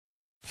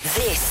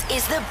This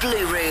is the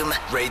Blue Room.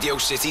 Radio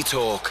City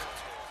Talk.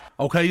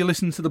 Okay, you're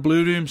listening to the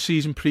Blue Room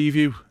season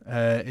preview.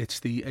 It's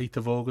the 8th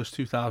of August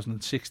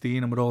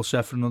 2016 and we're all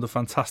set for another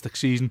fantastic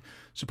season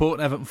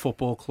supporting Everton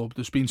Football Club.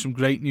 There's been some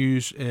great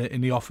news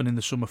in the off and in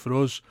the summer for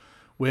us.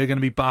 We're going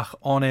to be back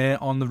on air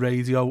on the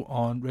radio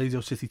on Radio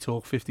City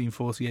Talk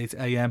 1548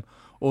 AM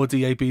or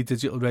DAB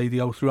Digital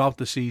Radio throughout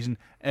the season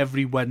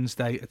every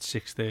Wednesday at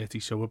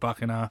 6:30. So we're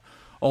back in our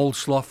old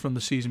slot from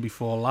the season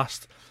before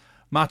last.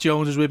 Matt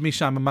Jones is with me.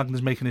 Simon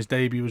Magner's making his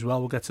debut as well.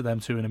 We'll get to them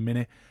too in a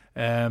minute.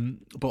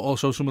 But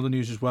also some of the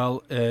news as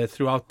well.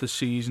 Throughout the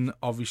season,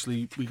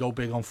 obviously, we go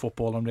big on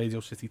football on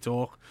Radio City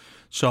Talk.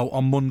 So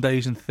on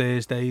Mondays and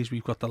Thursdays,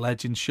 we've got the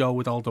Legends Show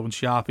with Aldo and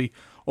Sharpie.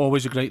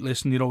 Always a great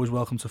listen. You're always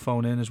welcome to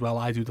phone in as well.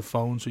 I do the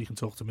phone, so you can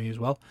talk to me as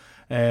well.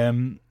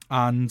 And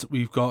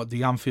we've got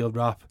the Anfield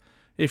Wrap.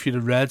 If you're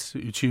a Red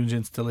who tunes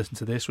in to listen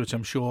to this, which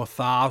I'm sure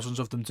thousands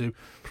of them do,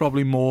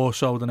 probably more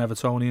so than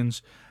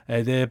Evertonians,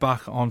 they're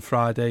back on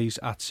Fridays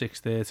at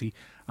 6:30.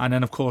 And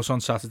then, of course, on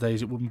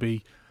Saturdays, it wouldn't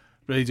be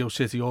Radio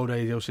City or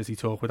Radio City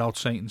Talk without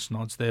Saint and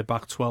Snods. They're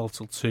back 12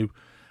 till 2.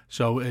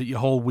 So your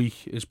whole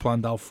week is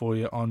planned out for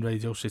you on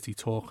Radio City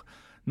Talk.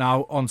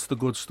 Now, on to the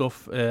good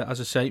stuff. As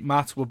I say,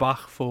 Matt, we're back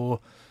for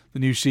the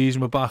new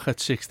season. We're back at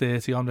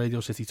 6:30 on Radio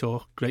City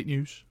Talk. Great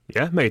news.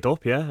 Yeah, made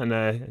up, yeah. And,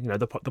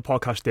 the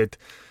podcast did...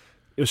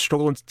 It was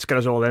struggling to get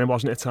us all in,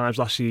 wasn't it, at times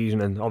last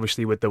season, and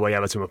obviously with the way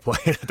Everton were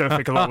playing, I don't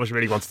think a lot of us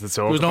really wanted to talk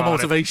about it. There was no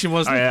motivation,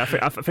 wasn't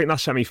it? I think that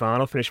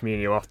semi-final finished me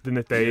and you off, didn't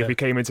it, Dave? Yeah. We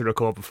came into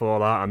record before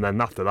that, and then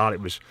after that it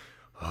was,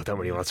 I don't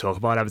really want to talk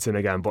about Everton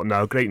again. But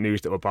no, great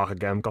news that we're back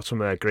again. Got some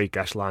great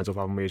guest lines up,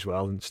 haven't we, as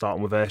well, and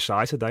starting with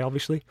Sai today,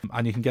 obviously.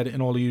 And you can get it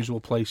in all the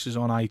usual places,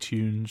 on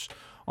iTunes,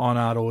 on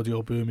our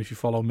audio boom. If you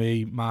follow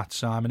me, Matt,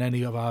 Simon,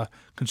 any of our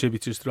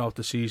contributors throughout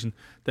the season,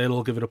 they'll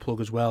all give it a plug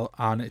as well.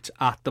 And it's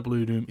at the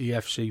Blue Room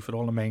EFC for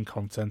all the main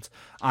content.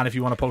 And if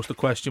you want to post a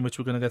question, which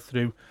we're going to get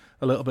through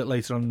a little bit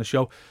later on in the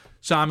show,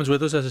 Simon's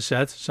with us, as I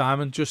said.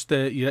 Simon, just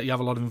you have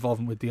a lot of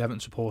involvement with the Everton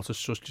supporters,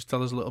 so just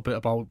tell us a little bit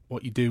about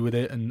what you do with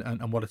it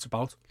and what it's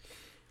about.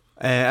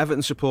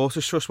 Everton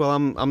Supporters Trust. Well,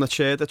 I'm the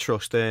chair of the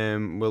trust. We're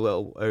a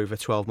little over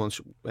 12 months.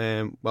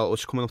 Well,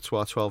 it's coming up to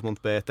our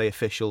 12-month birthday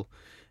official.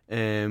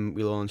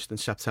 We launched in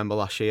September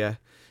last year.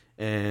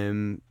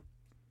 A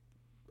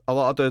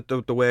lot of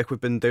the work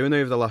we've been doing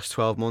over the last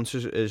 12 months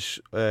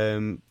is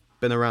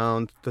been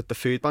around the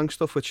food bank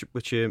stuff,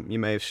 which you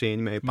may have seen,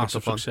 you may have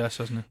massive success,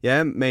 hasn't it?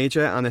 Yeah,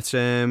 major, and it's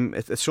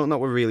something that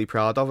we're really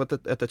proud of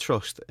at the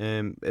trust.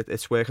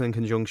 It's working in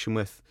conjunction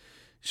with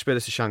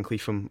Spirits of Shankly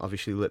from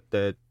obviously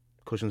the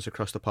cousins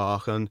across the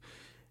park and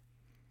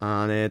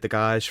the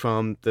guys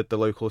from the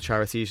local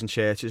charities and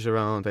churches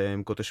around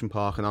Goodison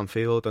Park and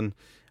Anfield, and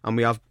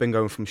we have been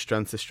going from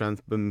strength to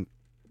strength, been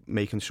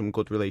making some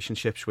good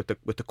relationships with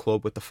the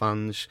club, with the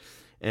fans,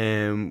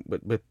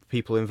 with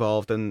people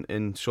involved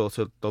in sort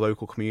of the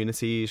local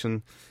communities,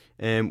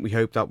 and we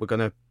hope that we're going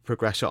to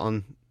progress it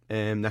on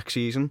next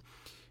season.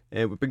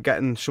 We've been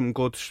getting some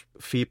good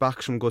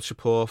feedback, some good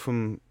support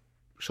from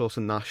sort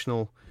of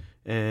national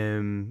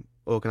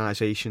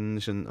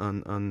organisations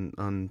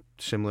and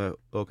similar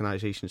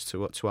organisations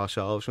to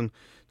ourselves, and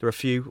there are a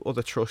few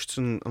other trusts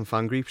and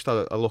fan groups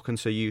that are looking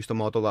to use the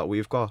model that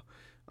we've got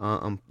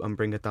and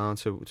bring it down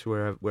to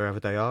wherever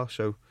they are.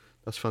 So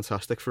that's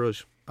fantastic for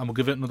us. And we'll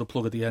give it another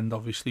plug at the end,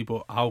 obviously,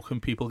 but how can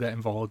people get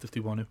involved if they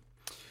want to?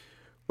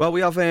 Well,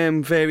 we have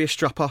various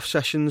drop-off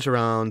sessions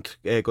around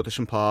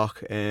Goodison Park.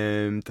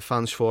 The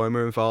fans forum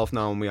are involved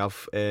now, and we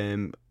have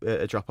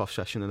a drop-off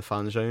session in the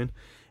fan zone.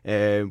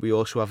 We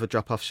also have a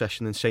drop-off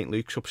session in St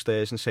Luke's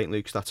upstairs in St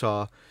Luke's. That's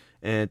our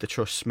the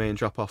trust's main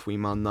drop-off. We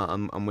man that,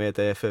 and we're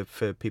there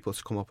for people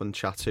to come up and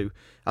chat to,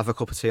 have a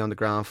cup of tea on the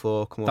ground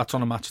floor. That's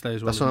on a match day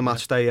as well. That's on a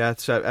match day, yeah.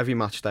 So every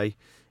match day,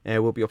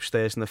 we'll be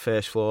upstairs on the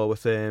first floor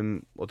with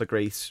other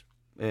great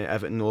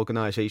Everton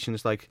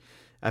organisations like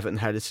Everton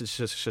Heritage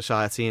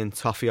Society and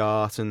Toffee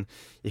Art, and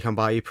you can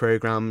buy your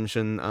programmes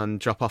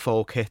and drop off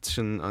old kits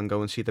and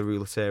go and see the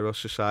Rulatero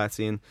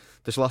Society, and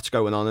there's lots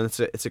going on, and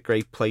it's a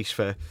great place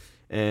for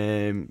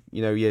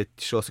your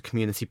sort of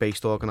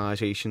community-based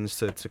organisations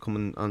to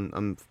come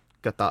and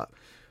get that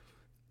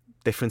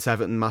different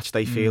Everton match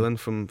day feeling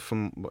from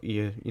what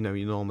you're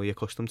normally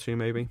accustomed to,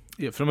 maybe.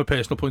 Yeah, from a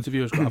personal point of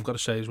view, I've got to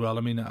say as well,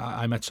 I mean,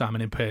 I met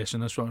Simon in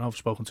person. I've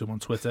spoken to him on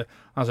Twitter,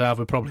 as I have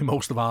with probably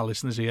most of our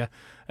listeners here,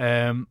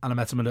 and I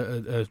met him at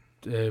a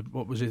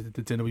what was it,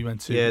 the dinner we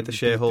went to? Yeah, the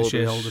shareholders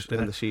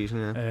dinner in the season,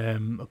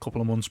 yeah. A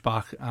couple of months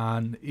back,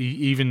 and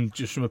even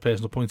just from a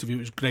personal point of view,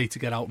 it was great to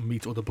get out and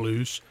meet other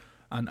Blues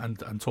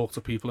and talk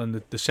to people,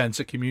 and the sense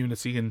of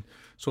community and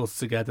sort of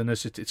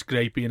togetherness. It's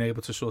great being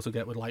able to sort of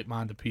get with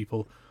like-minded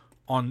people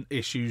on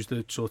issues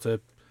that sort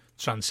of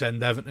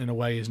transcend Everton in a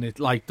way, isn't it?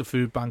 Like the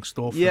food bank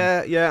stuff.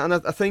 Yeah, and I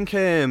think,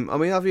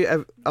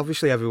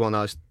 obviously everyone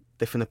has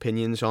different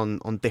opinions on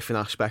different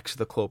aspects of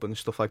the club and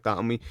stuff like that,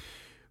 and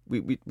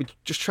we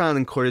just try and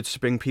encourage to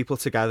bring people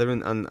together,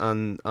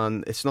 and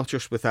it's not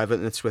just with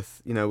Everton, it's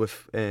with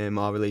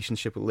our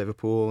relationship with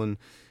Liverpool, and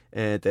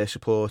their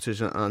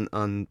supporters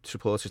and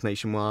supporters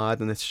nationwide,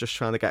 and it's just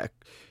trying to get,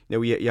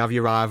 you have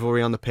your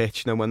rivalry on the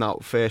pitch, when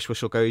that first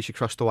whistle goes, you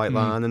cross the white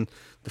line and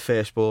the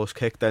first ball's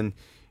kicked, then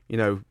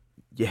you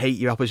hate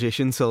your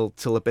opposition till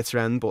the bitter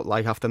end, but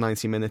like after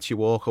 90 minutes you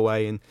walk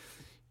away and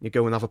you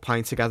go and have a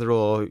pint together,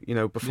 or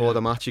before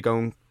the match you go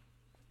and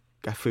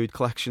get food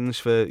collections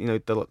for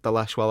the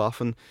less well off.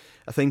 And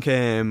I think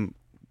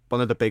one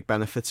of the big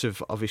benefits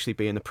of obviously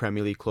being a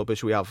Premier League club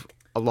is we have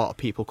a lot of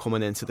people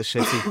coming into the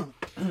city,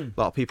 a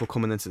lot of people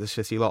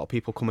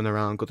coming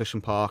around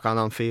Goodison Park and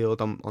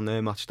Anfield on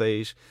their match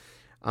days,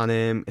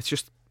 and it's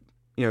just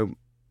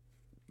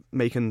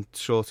making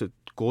sort of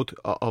good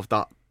of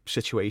that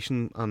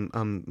situation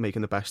and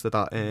making the best of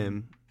that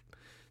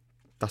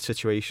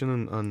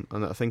situation,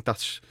 and I think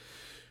that's,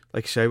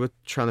 like I say, we're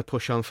trying to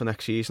push on for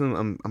next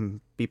season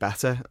and be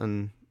better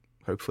and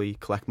hopefully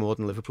collect more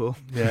than Liverpool.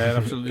 Yeah,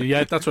 absolutely.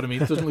 Yeah, that's what I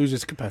mean. It doesn't lose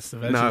its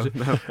competitive edge.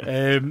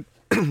 No.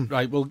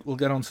 Right, we'll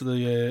get on to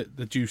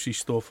the juicy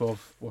stuff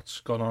of what's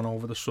gone on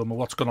over the summer,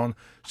 what's gone on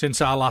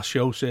since our last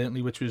show,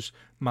 certainly, which was,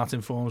 Matt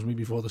informs me,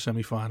 before the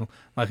semi-final.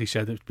 Like he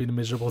said, it's been a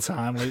miserable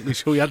time lately,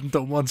 so we hadn't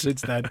done one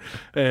since then.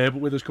 But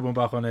with us coming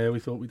back on air,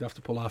 we thought we'd have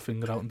to pull our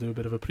finger out and do a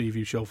bit of a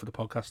preview show for the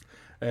podcast.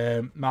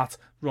 Matt,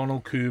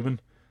 Ronald Koeman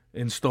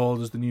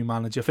installed as the new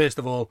manager. First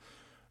of all,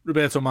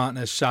 Roberto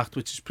Martinez sacked,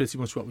 which is pretty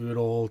much what we were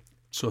all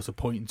sort of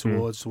pointing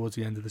towards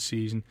the end of the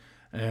season.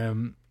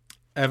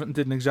 Everton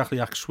didn't exactly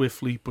act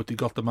swiftly, but they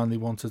got the man they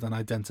wanted and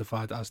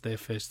identified as their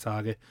first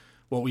target.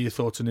 What were your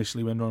thoughts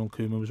initially when Ronald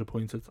Koeman was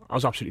appointed? I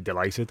was absolutely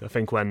delighted. I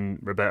think when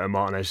Roberto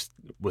Martinez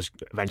was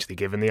eventually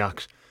given the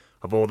axe,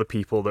 of all the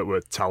people that were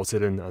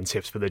touted and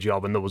tipped for the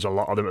job, and there was a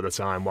lot of them at the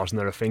time, wasn't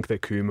there? I think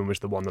that Koeman was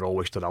the one that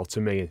always stood out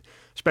to me,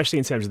 especially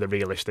in terms of the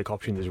realistic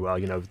options as well.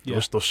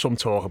 There's some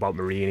talk about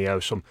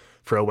Mourinho, some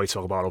throwaway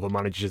talk about other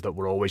managers that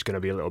were always going to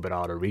be a little bit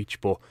out of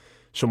reach, but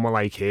someone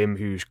like him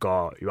who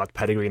had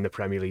pedigree in the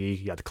Premier League,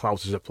 he had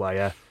clout as a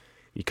player,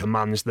 he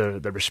commands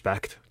the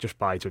respect just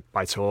by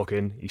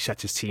talking. He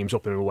sets his teams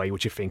up in a way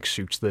which I think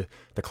suits the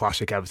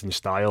classic Everton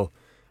style.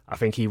 I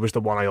think he was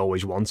the one I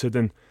always wanted,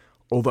 and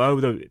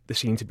although there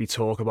seemed to be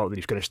talk about that he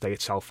was going to stay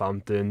at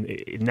Southampton,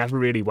 it never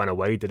really went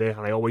away, did it?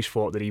 And I always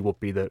thought that he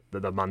would be the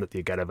man that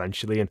they'd get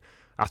eventually. And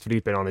after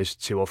he'd been on his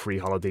 2 or 3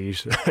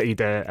 holidays,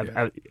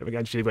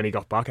 eventually when he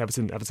got back,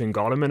 Everton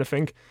got him. And I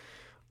think,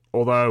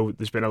 although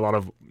there's been a lot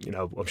of,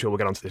 I'm sure we'll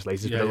get onto this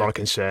later, there's been a lot of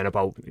concern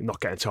about not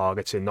getting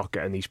targets in, not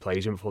getting these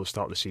players in before the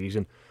start of the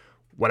season.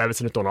 What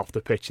Everton have done off the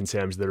pitch in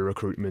terms of their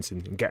recruitment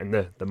and getting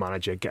the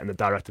manager, getting the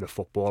director of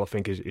football, I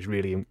think is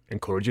really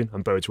encouraging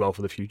and bodes well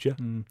for the future.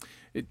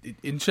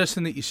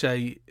 Interesting that you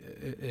say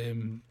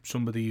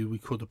somebody who we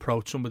could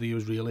approach, somebody who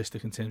was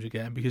realistic in terms of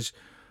getting, because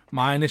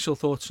my initial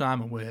thoughts,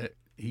 Simon, were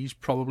he's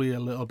probably a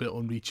little bit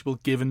unreachable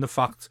given the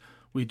fact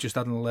we just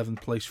had an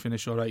 11th place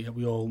finish. All right,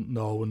 we all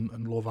know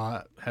and love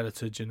our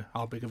heritage and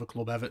how big of a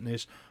club Everton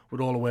is.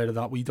 We're all aware of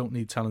that. We don't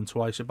need telling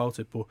twice about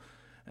it. But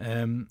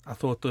I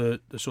thought the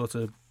sort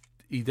of,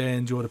 he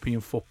earned European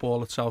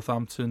football at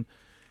Southampton.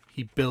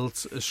 He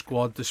built a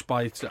squad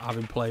despite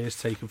having players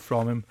taken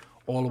from him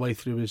all the way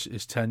through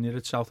his tenure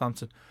at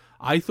Southampton.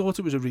 I thought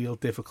it was a real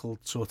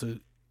difficult sort of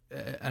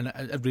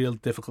a real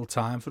difficult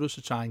time for us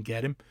to try and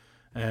get him.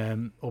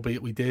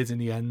 Albeit we did in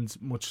the end,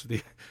 much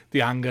to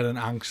the anger and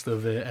angst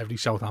of every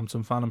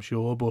Southampton fan, I'm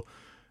sure. But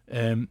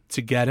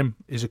to get him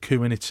is a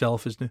coup in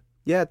itself, isn't it?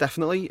 Yeah,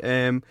 definitely.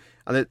 And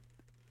it,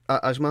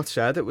 as Matt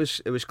said, it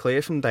was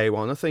clear from day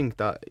one, I think,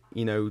 that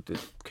that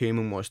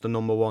Koeman was the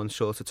number one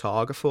sort of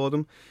target for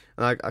them.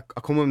 And I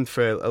come in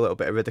for a little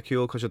bit of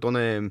ridicule because I've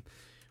done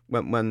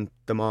when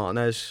the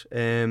Martinez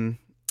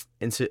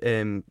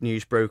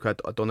news broke,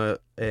 I'd done a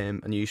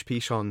news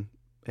piece on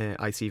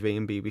ITV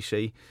and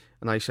BBC,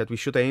 and I said we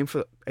should aim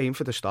for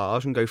the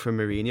stars and go for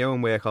Mourinho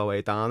and work our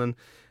way down.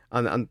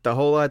 And the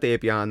whole idea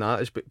behind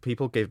that is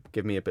people give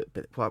me a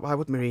bit why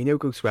would Mourinho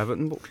go to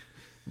Everton? But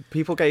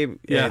people gave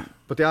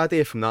but the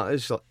idea from that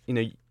is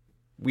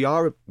we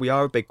are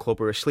a big club,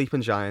 we're a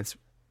sleeping giant.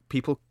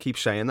 People keep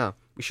saying that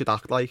we should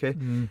act like it,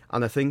 and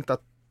I think that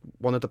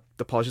one of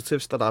the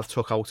positives that I've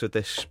took out of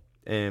this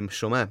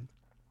summer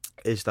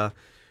is that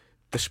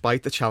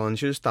despite the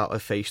challenges that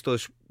have faced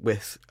us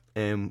with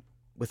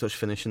us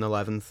finishing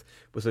 11th,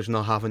 with us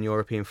not having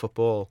European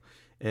football,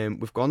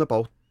 we've gone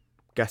about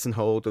getting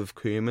hold of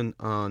Koeman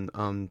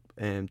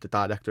and the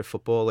director of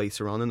football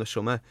later on in the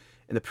summer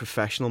in a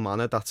professional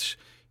manner. That's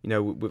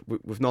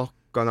we've not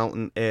gone out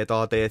and aired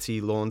our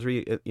dirty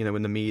laundry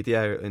in the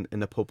media, in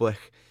the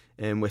public,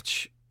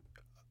 which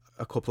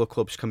a couple of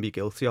clubs can be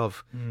guilty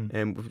of.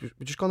 We've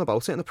just gone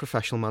about it in a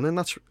professional manner, and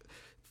that's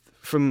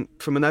from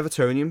an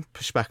Evertonian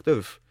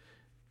perspective,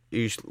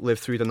 who's lived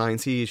through the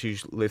 90s,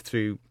 who's lived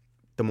through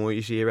the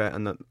Moyes era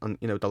and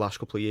the last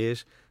couple of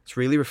years. It's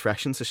really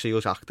refreshing to see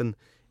us acting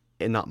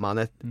in that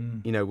manner.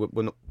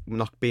 We're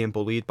not being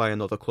bullied by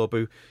another club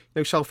who,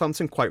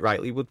 Southampton quite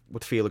rightly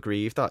would feel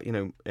aggrieved that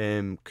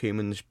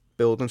Koeman's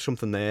building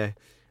something there,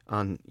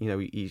 and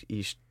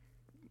he's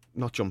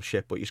not jump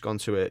ship, but he's gone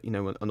to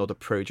another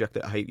project.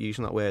 I hate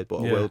using that word, but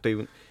I will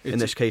do in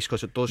this case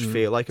because it does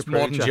feel like a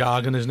project. Modern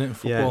jargon, isn't it, in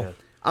football? Yeah.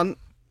 And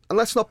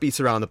let's not beat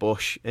around the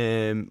bush.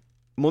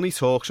 Money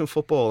talks in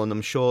football, and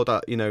I'm sure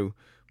that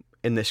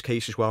in this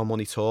case as well,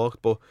 money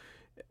talked, but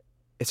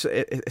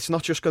it's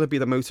not just going to be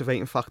the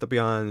motivating factor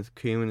behind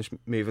Koeman's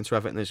moving to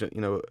Everton is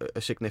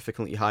a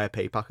significantly higher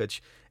pay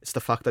package. It's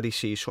the fact that he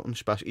sees something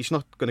special. He's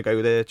not going to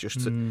go there just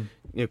to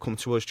come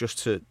to us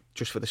just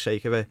for the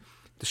sake of it.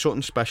 There's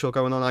something special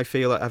going on, I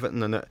feel, at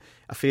Everton, and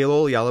I feel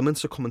all the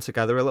elements are coming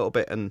together a little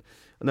bit. And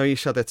I know you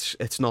said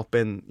it's not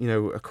been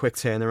a quick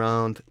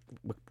turnaround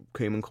with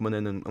Koeman coming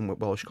in and with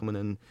Walsh coming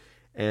in,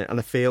 and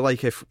I feel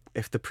like if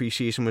the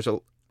pre-season was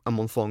a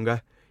month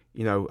longer,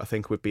 I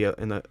think we'd be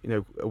in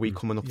a week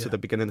coming up to the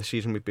beginning of the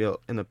season, we'd be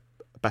in a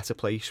better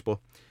place. But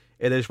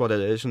it is what it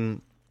is,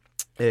 and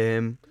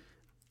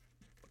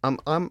I'm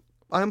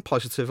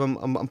positive.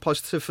 I'm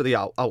positive for the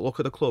outlook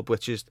of the club,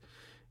 which is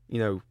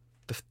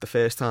the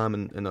first time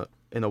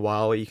in a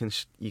while where you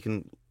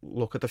can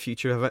look at the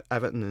future of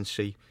Everton and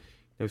see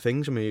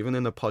things are moving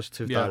in a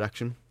positive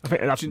direction.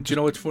 I think do you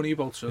know what's funny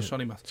about?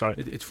 Sorry, Matt. Sorry.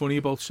 It's funny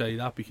about say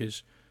that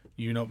because.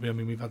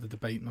 We've had a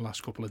debate in the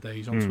last couple of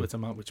days on Twitter,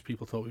 Matt, which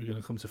people thought we were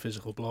going to come to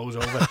physical blows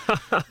over.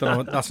 Don't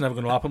know, that's never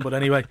going to happen. But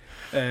anyway,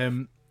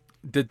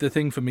 the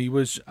thing for me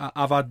was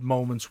I've had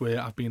moments where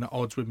I've been at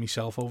odds with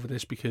myself over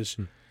this because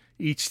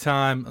each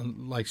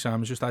time, like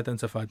Simon's just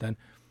identified then,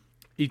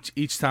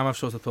 each time I've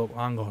sort of thought,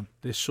 hang on,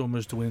 this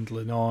summer's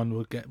dwindling on,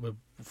 we're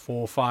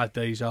 4 or 5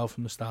 days out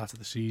from the start of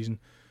the season.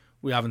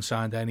 We haven't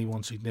signed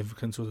anyone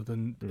significant other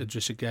than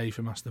Idrissa Gueye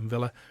from Aston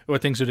Villa, who I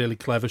think is a really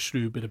clever,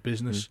 shrewd bit of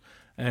business.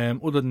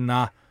 Other than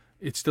that,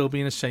 it's still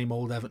been the same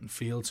old Everton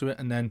feel to it.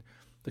 And then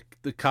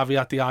the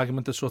caveat, the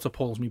argument that sort of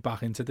pulls me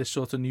back into this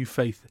sort of new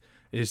faith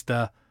is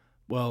that,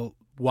 well,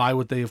 why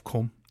would they have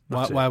come?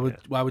 Why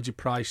would you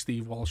pry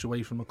Steve Walsh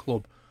away from a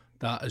club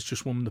that has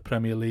just won the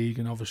Premier League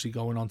and obviously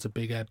going on to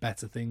bigger,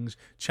 better things,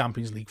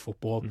 Champions League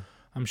football?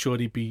 I'm sure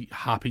he'd be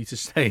happy to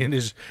stay in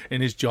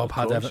his job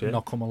had Everton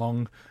not come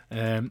along.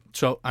 And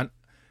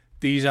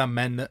these are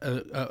men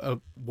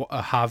that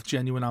have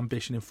genuine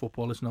ambition in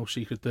football. It's no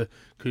secret that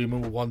Koeman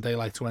would one day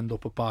like to end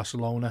up at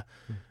Barcelona.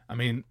 I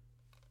mean,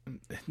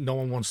 no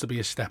one wants to be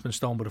a stepping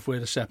stone, but if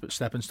we're a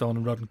stepping stone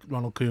and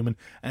Ronald Koeman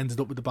ended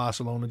up with the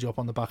Barcelona job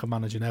on the back of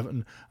managing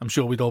Everton, I'm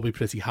sure we'd all be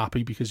pretty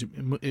happy because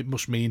it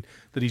must mean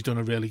that he's done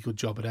a really good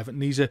job at Everton.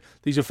 These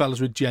are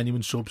fellas with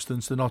genuine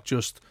substance. They're not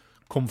just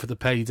come for the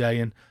payday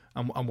and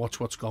watch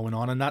what's going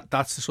on, and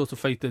that's the sort of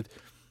faith that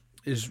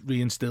is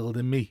reinstilled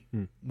in me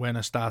when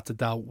I start to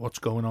doubt what's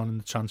going on in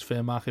the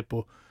transfer market.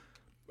 But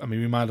I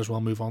mean, we might as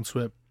well move on to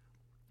it.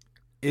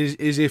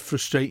 Is it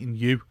frustrating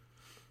you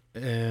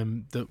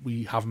that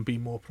we haven't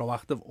been more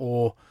proactive,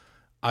 or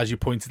as you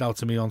pointed out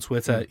to me on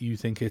Twitter, you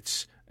think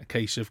it's a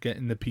case of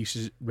getting the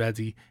pieces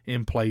ready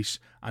in place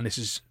and this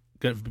is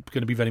going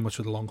to be very much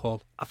for the long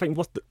haul? I think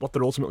what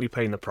they're ultimately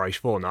paying the price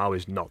for now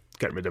is not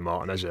getting rid of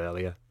Martinez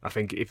earlier. I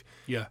think if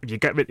you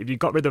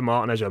got rid of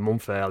Martinez a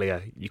month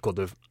earlier, you could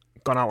have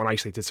gone out on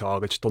isolated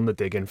targets, done the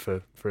digging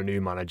for a new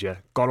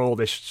manager, got all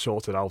this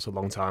sorted out a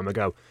long time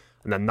ago,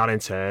 and then that in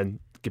turn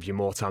gives you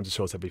more time to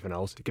sort everything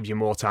else. It gives you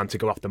more time to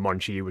go after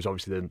Monchi, who was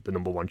obviously the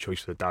number one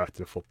choice for the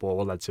director of football,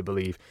 we're led to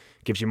believe.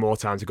 It gives you more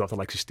time to go after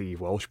like Steve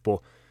Walsh,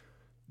 but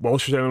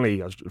Walsh was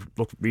only, I was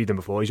reading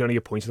before, he's only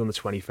appointed on the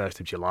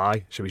 21st of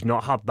July, so he's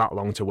not had that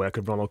long to work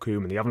with Ronald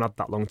Koeman. They haven't had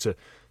that long to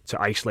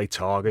isolate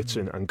targets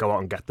and go out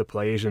and get the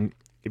players. And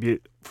if you,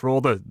 for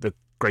all the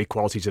great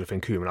qualities that I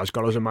think Koeman has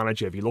got as a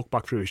manager, if you look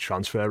back through his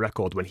transfer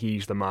record when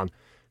he's the man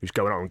who's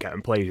going out and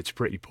getting players, it's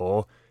pretty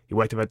poor. He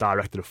worked with a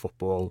director of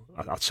football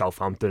at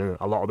Southampton, and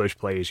a lot of those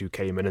players who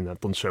came in and had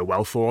done so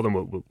well for them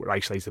were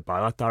isolated by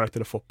that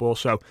director of football.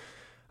 So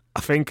I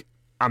think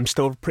I'm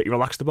still pretty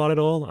relaxed about it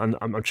all, and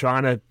I'm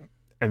trying to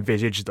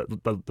envisage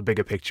the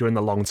bigger picture and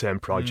the long-term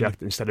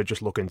project instead of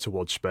just looking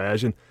towards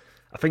Spurs. And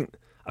I think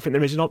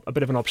there is a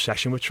bit of an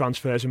obsession with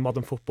transfers in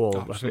modern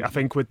football. I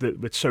think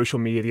with social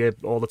media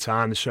all the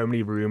time, there's so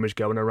many rumours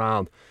going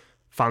around.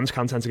 Fans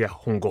can tend to get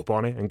hung up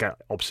on it and get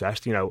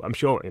obsessed. I'm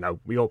sure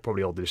we all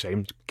probably all do the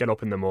same. Get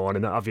up in the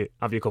morning, have your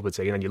cup of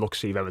tea, and then you look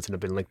see if Everton have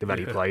been linked with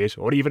any players,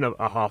 or even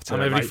a half 10.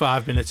 Every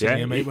 5 minutes,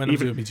 mate, when I'm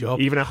doing my job.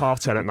 Even at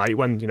 10:30 at night,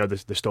 when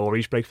the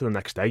stories break for the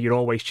next day, you're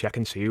always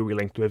checking see who we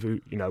linked with.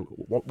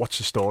 What's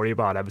the story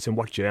about Everton?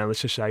 What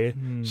journalists are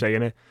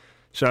saying it.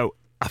 So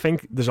I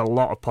think there's a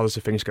lot of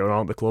positive things going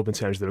on at the club in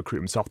terms of the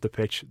recruitment off the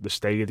pitch, the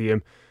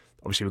stadium.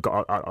 Obviously, we've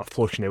got a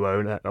flush new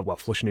owner,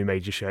 flush new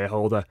major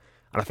shareholder.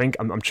 And I think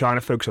I'm trying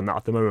to focus on that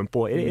at the moment,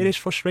 but it is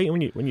frustrating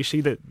when you see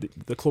the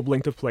club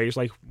linked with players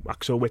like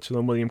Axel Witsel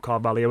and William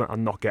Carvalho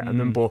and not getting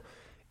them. But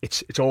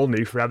it's all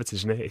new for Everton,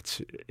 isn't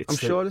it? I'm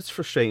sure it's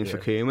frustrating for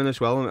Koeman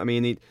as well. I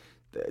mean,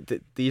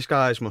 these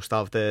guys must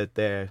have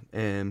their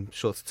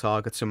sort of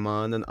targets in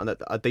mind, and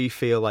I do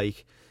feel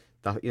like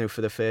that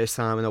for the first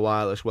time in a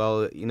while as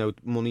well.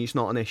 Money's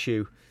not an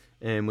issue,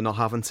 we're not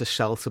having to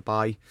sell to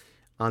buy,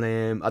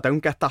 and I don't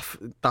get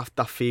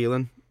that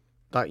feeling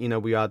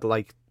that we had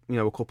like.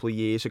 A couple of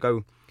years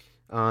ago,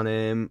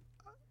 and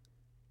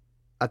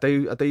I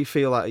do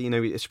feel like,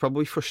 it's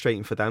probably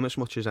frustrating for them as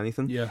much as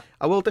anything. Yeah.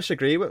 I will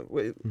disagree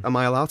with am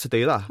I allowed to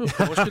do that? Of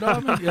course you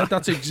are, mate. Yeah,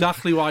 that's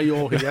exactly why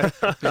you're here.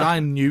 Because I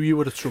knew you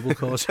were a trouble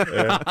causer.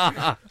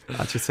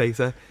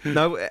 Agitator.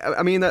 No,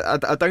 I mean, I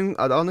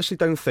honestly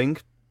don't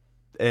think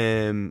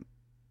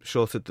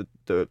sort of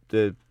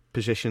the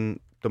position,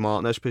 the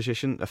Martinez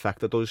position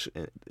affected us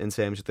in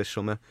terms of this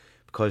summer,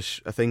 because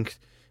I think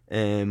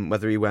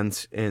whether he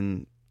went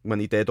in when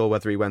he did or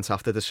whether he went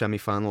after the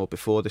semi-final or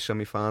before the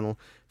semi-final,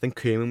 I think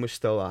Koeman was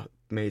still a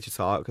major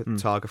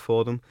target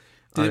for them.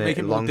 Did it make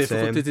it more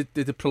difficult?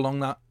 Did it prolong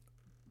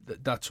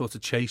that sort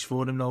of chase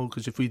for him, though?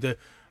 Because if we'd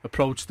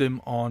approached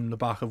him on the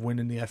back of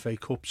winning the FA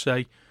Cup,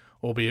 say,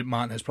 albeit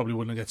Martinez probably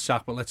wouldn't have got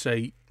sacked, but let's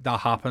say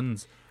that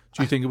happened,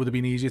 do you think it would have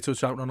been easier to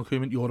attract Ronald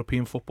Koeman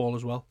European football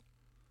as well?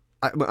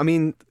 I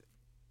mean,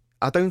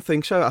 I don't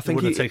think so. I think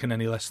it wouldn't have taken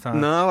any less time.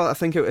 No, I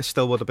think it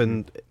still would have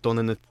been done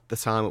in the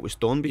time it was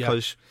done,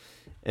 because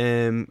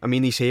I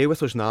mean, he's here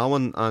with us now,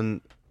 and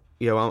I'm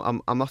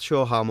not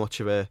sure how much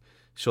of a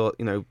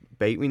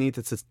bait we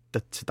needed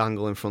to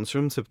dangle in front of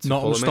him to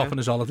not stopping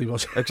his holiday,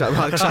 was it?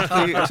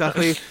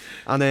 Exactly.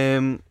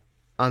 And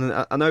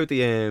I know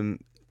the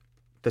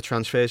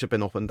transfers have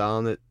been up and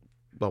down.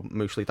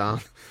 Mostly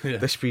down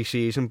this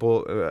pre-season,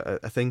 but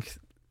I think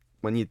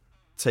when you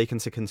take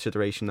into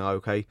consideration now,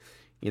 it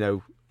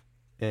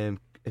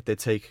did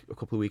take a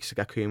couple of weeks to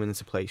get Koeman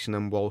into place, and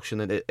then Walsh,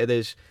 and it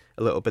is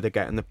a little bit of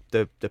getting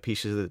the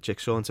pieces of the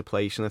jigsaw into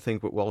place. And I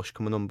think with Walsh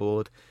coming on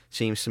board,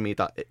 seems to me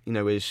that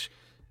his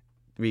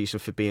reason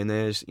for being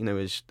there is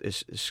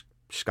his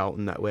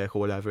scouting network or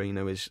whatever,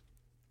 his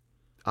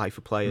eye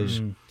for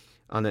players.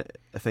 And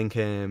I think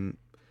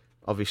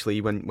obviously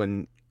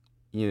when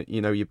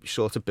you're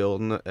sort of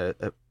building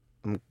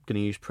I'm going to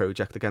use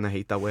project again, I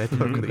hate that word,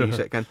 but I'm going to use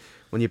it again.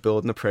 When you're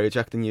building a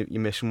project and you're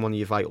missing one of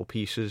your vital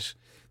pieces,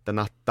 then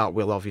that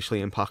will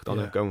obviously impact on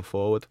it going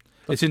forward.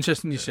 It's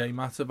interesting you say,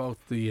 Matt, about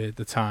the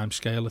time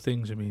scale of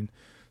things. I mean,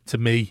 to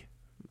me,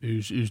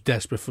 who's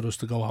desperate for us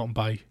to go out and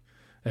buy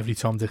every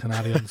Tom, Dick and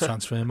Harry on the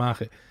transfer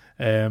market,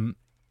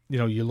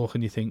 you look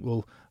and you think,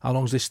 well, how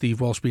long's this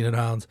Steve Walsh been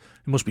around?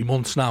 It must be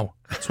months now.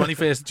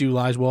 21st of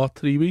July is what,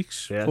 3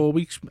 weeks, 4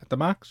 weeks at the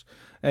max?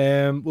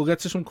 We'll get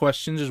to some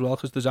questions as well,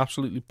 because there's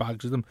absolutely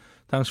bags of them.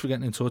 Thanks for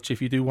getting in touch.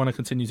 If you do want to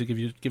continue to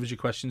give us your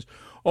questions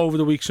over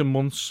the weeks and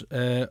months,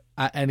 at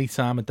any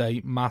time of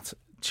day, Matt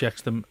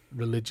checks them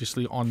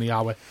religiously on the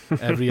hour,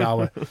 every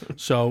hour.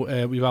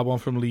 So we've had one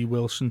from Lee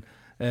Wilson.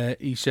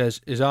 He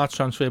says, is our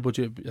transfer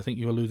budget, I think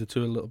you alluded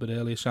to it a little bit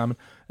earlier, Simon,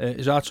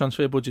 is our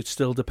transfer budget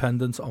still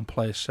dependent on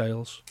player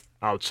sales?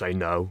 I would say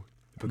no,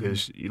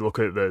 because you look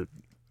at we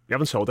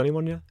haven't sold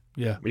anyone yet.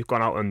 Yeah, we've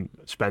gone out and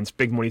spent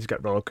big money to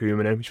get Ronald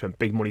Koeman in. We spent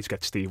big money to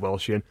get Steve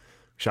Walsh in. We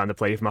signed a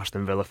player from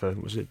Aston Villa for,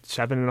 was it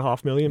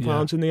 £7.5 million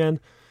in the end?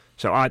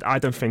 So I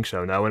don't think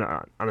so,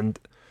 no. And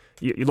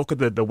you look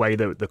at the way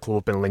that the club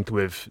have been linked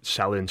with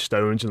selling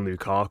Stones and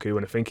Lukaku,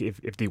 and I think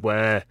if they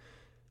were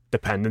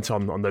dependent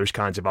on those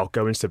kinds of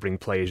outgoings to bring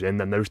players in,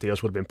 then those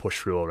deals would have been pushed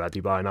through already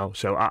by now.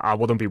 So I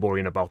wouldn't be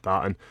worrying about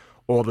that. And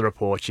all the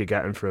reports you're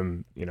getting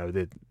from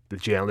the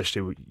journalists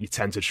who you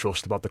tend to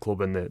trust about the club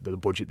and the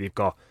budget they've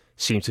got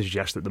seem to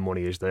suggest that the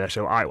money is there.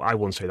 So I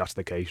wouldn't say that's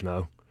the case,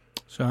 no.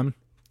 Simon?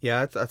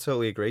 Yeah, I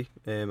totally agree.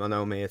 I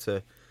know I'm here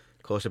to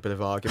cause a bit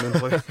of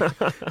argument,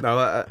 but no,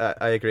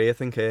 I agree. I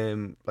think,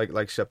 like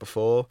I said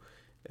before,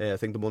 I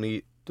think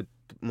the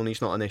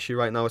money's not an issue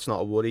right now. It's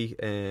not a worry.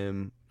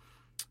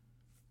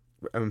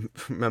 I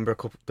remember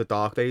the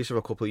dark days of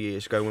a couple of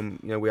years ago when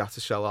we had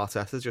to sell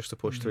Arteta just to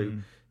push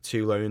through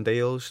 2 loan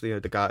deals. The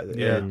guy,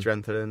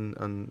 Drenthe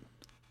and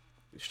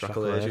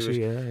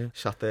Strachan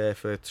sat there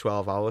for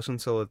 12 hours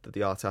until the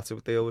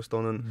Arteta deal was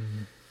done.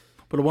 And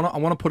but I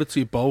want to put it to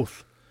you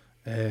both.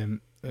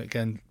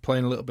 Again,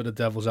 playing a little bit of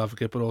devil's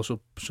advocate, but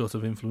also sort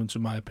of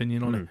influencing my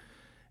opinion on it.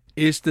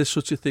 Is there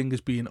such a thing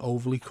as being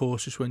overly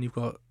cautious when you've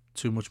got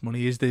too much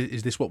money? Is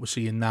this what we're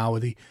seeing now? Are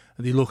they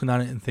looking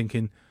at it and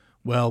thinking,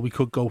 well, we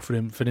could go for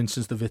him, for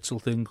instance, the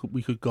Witsel thing,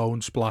 we could go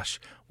and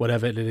splash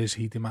whatever it is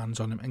he demands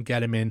on him and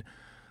get him in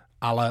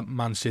a la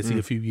Man City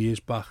a few years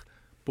back.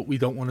 But we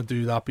don't want to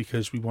do that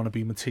because we want to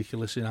be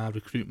meticulous in our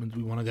recruitment.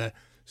 We want to get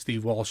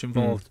Steve Walsh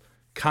involved.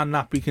 Can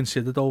that be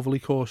considered overly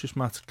cautious,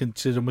 Matt,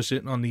 considering we're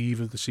sitting on the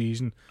eve of the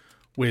season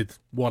with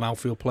one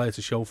outfield player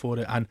to show for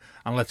it? And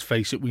let's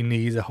face it, we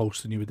need a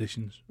host of new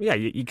additions. Yeah,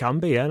 you can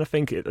be, and I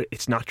think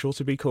it's natural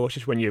to be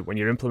cautious when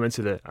you're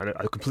implementing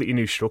a completely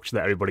new structure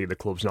that everybody at the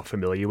club's not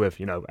familiar with.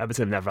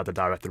 Everton never had a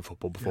director of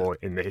football before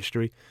in the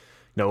history.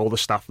 All the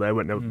staff there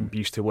weren't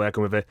used to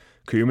working with it.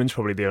 Koeman's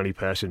probably the only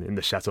person in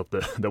the setup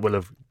that will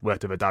have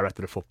worked with a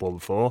director of football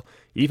before.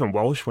 Even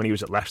Walsh, when he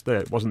was at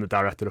Leicester, wasn't the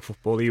director of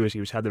football. He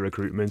was head of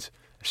recruitment,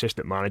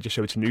 assistant manager,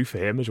 so it's new for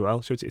him as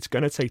well. So it's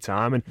going to take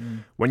time.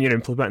 And when you're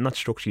implementing that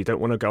structure, you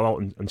don't want to go out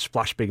and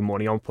splash big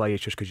money on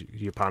players just because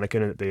you're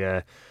panicking at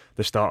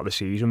the start of the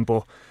season.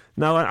 But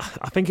no,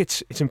 I think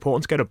it's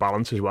important to get a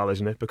balance as well,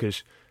 isn't it?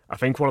 Because I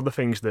think one of the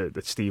things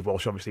that Steve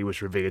Walsh obviously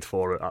was revered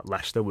for at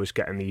Leicester was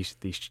getting these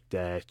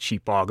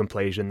cheap bargain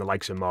players in, the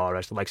likes of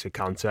Mahrez, the likes of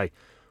Kante,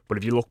 But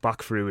if you look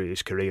back through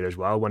his career as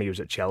well, when he was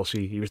at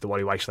Chelsea, he was the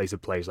one who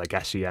isolated players like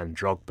Essien,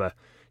 Drogba,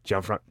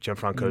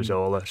 Gianfranco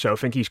Zola. So I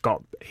think he's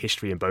got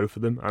history in both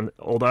of them. And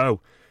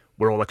although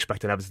we're all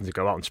expecting Everton to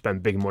go out and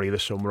spend big money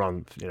this summer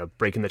on,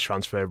 breaking the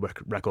transfer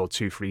record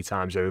 2-3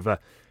 times over,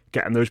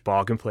 getting those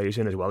bargain players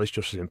in as well is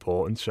just as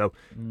important. So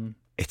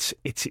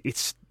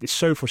it's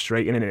so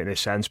frustrating in a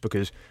sense,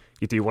 because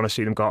you do want to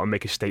see them go out and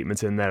make a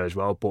statement in there as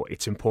well. But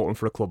it's important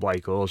for a club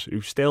like us,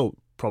 who still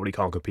probably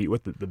can't compete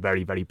with the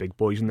very, very big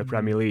boys in the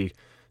Premier League,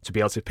 to be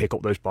able to pick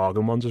up those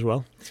bargain ones as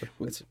well.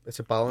 It's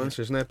a balance,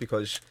 isn't it?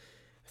 Because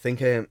I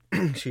think,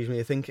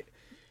 I think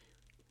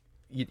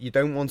you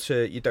don't want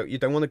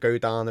to go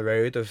down the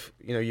road of,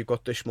 you've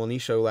got this money,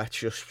 so let's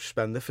just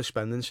spend it for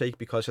spending's sake.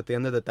 Because at the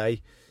end of the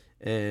day,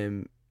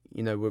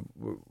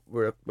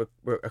 we're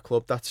a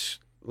club that's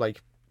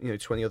like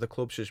 20 other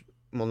clubs is.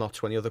 Well, not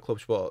 20 other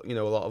clubs, but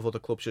a lot of other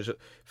clubs is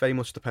very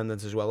much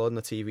dependent as well on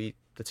the TV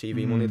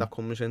money that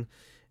comes in.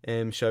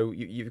 So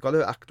you've got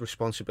to act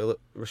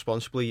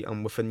responsibly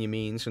and within your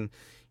means. And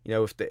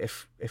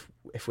if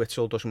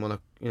Witsel doesn't want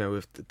to,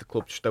 if the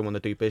clubs don't want to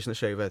do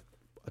business over,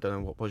 I don't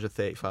know, what was it,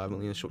 35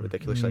 million, something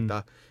ridiculous like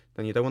that,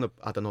 then you don't want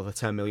to add another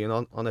 10 million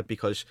on it,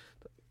 because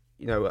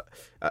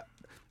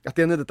at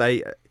the end of the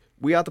day,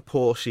 we had a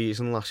poor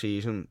season last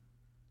season,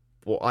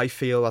 but I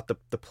feel that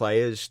the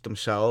players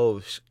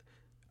themselves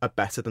are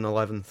better than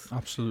 11th.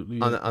 Absolutely.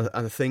 And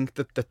I think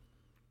that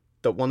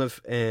one of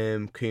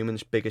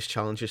Koeman's biggest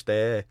challenges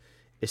there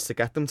is to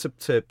get them to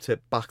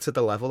back to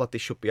the level that they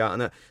should be at.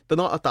 And they're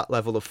not at that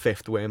level of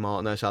 5th where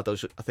Martinez had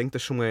us. I think they're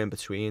somewhere in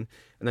between.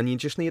 And then you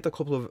just need a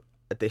couple of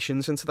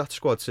additions into that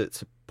squad to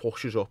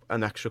push us up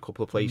an extra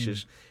couple of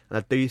places. And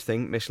I do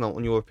think missing out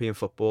on European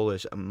football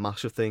is a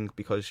massive thing,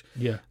 because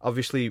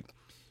obviously,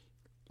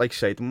 like I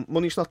say, the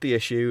money's not the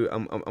issue.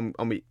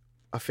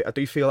 I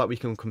do feel that we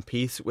can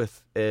compete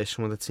with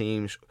some of the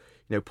teams,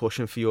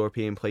 pushing for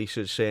European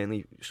places.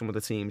 Certainly, some of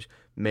the teams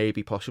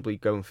maybe possibly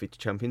going for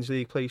Champions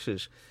League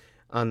places,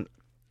 and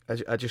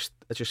I just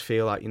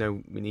feel like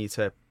we need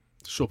to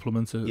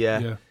supplement it.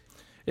 Yeah.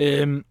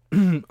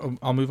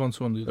 I'll move on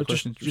to one of the other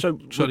questions.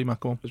 Sorry,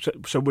 Matt, go on.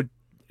 So would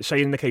say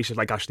in the case of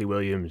like Ashley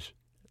Williams,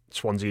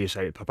 Swansea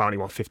say apparently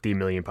want £15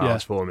 million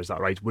for him, is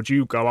that right? Would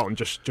you go out and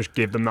just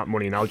give them that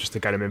money now just to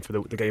get him in for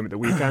the game at the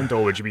weekend,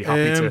 or would you be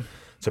happy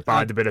to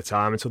bide a bit of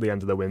time until the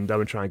end of the window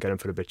and try and get him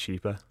for a bit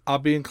cheaper?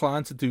 I'd be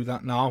inclined to do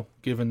that now,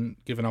 given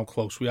how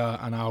close we are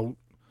and how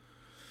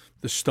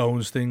the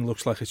Stones thing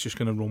looks like it's just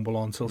going to rumble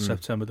on till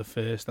September the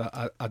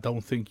 1st. I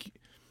don't think.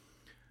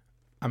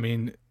 I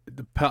mean,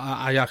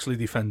 I actually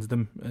defended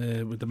him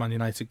with the Man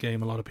United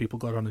game. A lot of people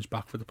got on his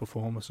back for the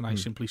performance, and I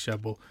simply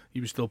said, well,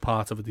 he was still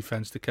part of a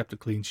defence that kept a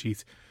clean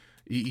sheet.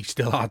 He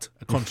still had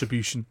a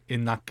contribution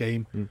in that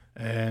game.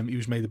 He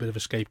was made a bit of a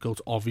scapegoat,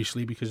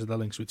 obviously, because of the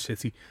links with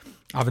City.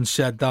 Having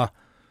said that,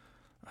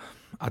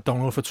 I don't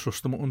know if I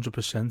trust him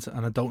 100%,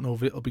 and I don't know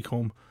if it'll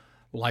become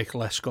like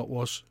Lescott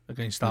was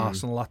against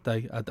Arsenal that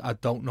day. I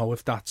don't know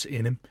if that's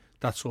in him,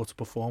 that sort of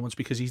performance,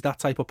 because he's that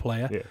type of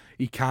player. Yeah.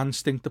 He can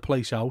stink the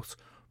place out,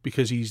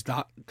 because he's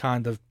that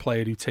kind of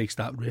player who takes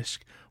that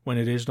risk. When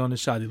it isn't on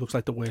his side, he looks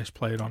like the worst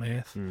player on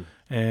earth.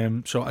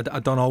 So I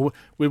don't know.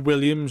 With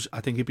Williams, I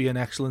think he'd be an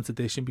excellent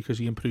addition, because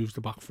he improves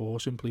the back four,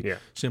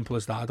 simple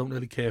as that. I don't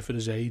really care for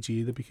his age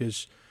either,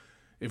 because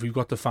if we've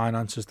got the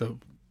finances that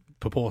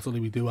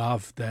purportedly we do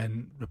have,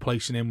 then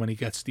replacing him when he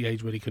gets to the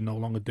age where he can no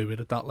longer do it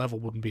at that level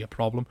wouldn't be a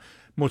problem.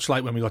 Much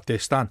like when we got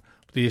Distan.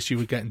 The issue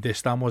with getting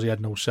Distan was he had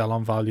no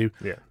sell-on value,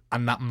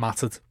 and that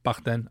mattered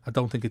back then. I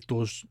don't think it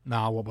does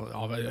now, but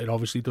it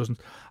obviously doesn't.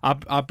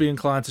 I'd be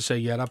inclined to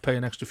say, I'd pay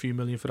an extra few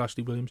million for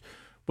Ashley Williams.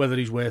 Whether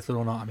he's worth it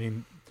or not, I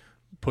mean,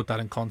 put that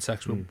in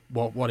context with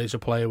what is a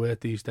player worth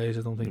these days.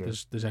 I don't think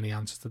there's any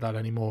answer to that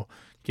anymore,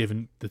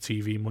 given the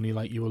TV money,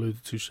 like you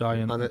alluded to, Si.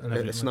 And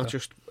it's not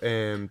just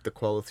the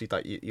quality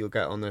that you'll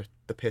get on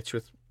the pitch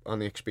with, on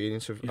the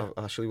experience of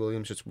Ashley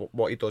Williams. It's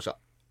what he does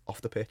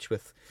off the pitch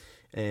with.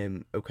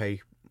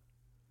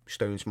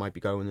 Stones might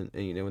be going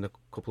in a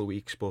couple of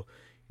weeks, but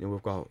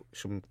we've got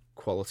some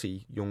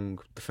quality young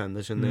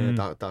defenders in there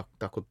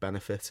that could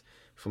benefit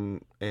from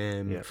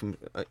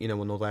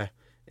another.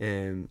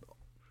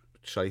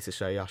 Sorry to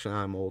say, Ash, and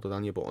I'm older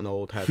than you, but an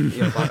old head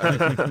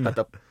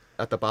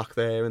at the back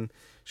there, and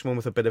someone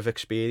with a bit of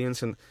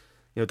experience. And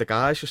the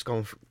guy's just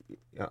gone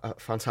a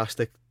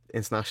fantastic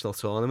international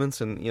tournament,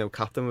 and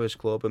captain of his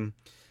club, and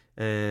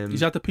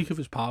he's at the peak of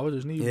his powers,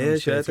 isn't he?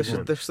 This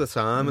is the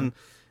time, and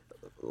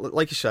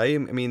like you say, I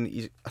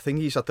mean, I think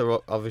he's at the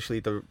wrong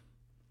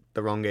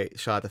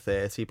side of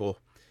 30, but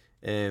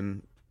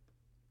 6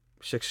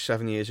 or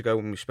 7 years ago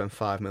when we spent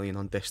 $5 million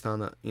on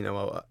Distan,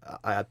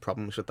 I had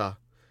problems with that.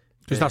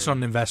 Because that's not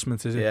an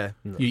investment, is it? Yeah.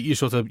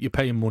 You're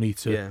paying money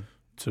to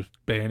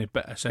burn it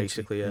better, essentially.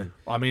 Basically, yeah.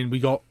 I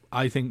mean,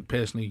 I think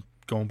personally,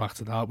 going back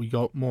to that, we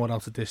got more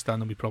out of Distan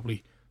than we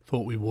probably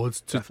thought we would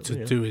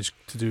to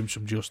do him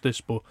some justice.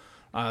 But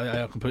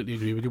I completely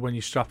agree with you. When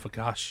you strap for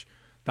cash,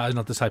 that is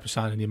not the type of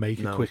signing you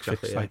make. A quick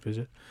fix type, is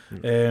it?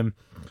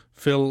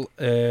 Phil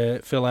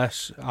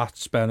S at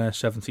Spenner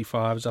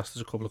 75 has asked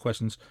us a couple of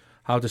questions.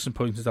 how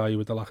disappointed are you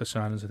with the lack of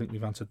signings? I think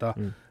we've answered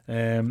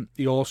that.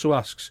 He also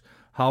asks,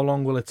 how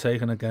long will it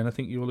take, and again I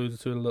think you alluded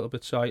to it a little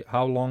bit, Si,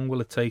 how long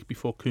will it take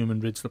before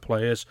Koeman rids the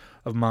players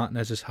of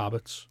Martinez's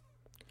habits?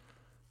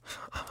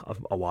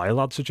 A while,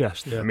 I'd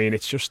suggest. Yeah. I mean,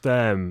 it's just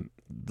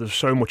there's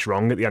so much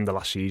wrong at the end of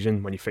last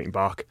season when you think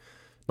back,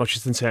 not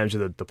just in terms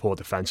of the poor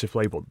defensive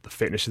play, but the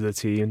fitness of the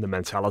team, the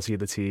mentality of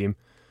the team,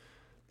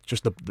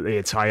 just the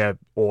entire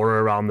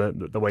aura around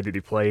the way that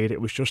they played.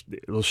 It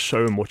was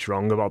so much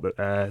wrong about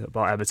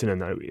Everton,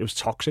 and it was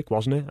toxic,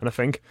 wasn't it? And I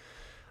think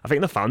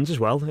the fans as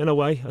well, in a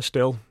way, are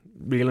still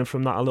reeling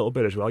from that a little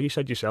bit as well. You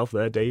said yourself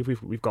there, Dave,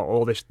 we've got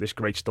all this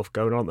great stuff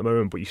going on at the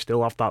moment, but you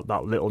still have that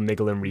little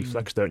niggling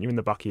reflex, don't you, in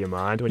the back of your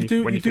mind when you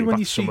think back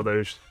to some of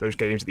those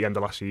games at the end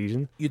of last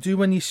season. You do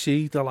when you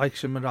see the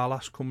likes of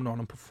Morales coming on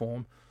and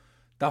perform.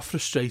 That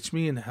frustrates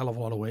me in a hell of a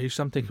lot of ways.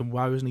 I'm thinking,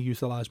 why wasn't he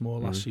utilised more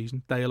last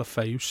season? Dale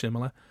Afeu,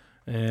 similar.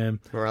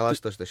 Morales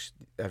does this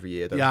every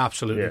year, though. Yeah,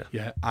 absolutely.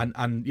 Yeah.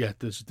 And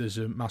there's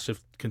a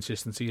massive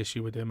consistency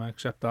issue with him. I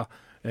accept that.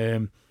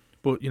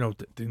 But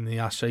the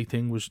assay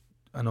thing was,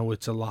 I know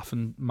it's a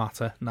laughing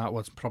matter. Now,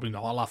 it's probably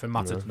not a laughing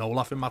matter. It's no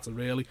laughing matter,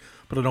 really.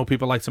 But I know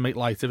people like to make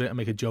light of it and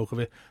make a joke of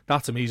it.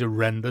 That, to me, is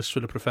horrendous for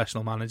the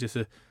professional manager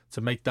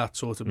to make that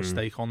sort of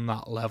mistake on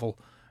that level.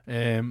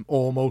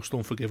 Almost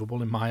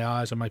unforgivable in my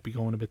eyes. I might be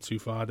going a bit too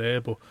far there,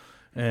 but...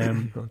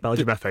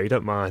 Belgium FA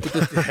don't mind.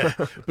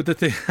 But the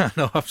thing... I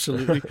know,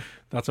 absolutely.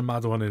 That's a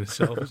mad one in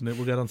itself, isn't it?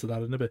 We'll get onto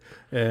that in a bit.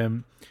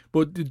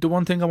 But the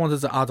one thing I wanted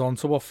to add on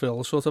to what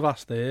Phil sort of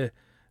asked there,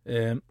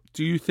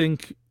 do you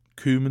think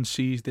Koeman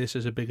sees this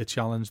as a bigger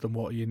challenge than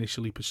what he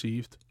initially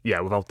perceived?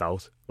 Yeah, without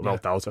doubt.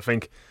 I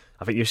think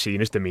you've seen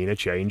his demeanour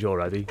change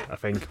already. I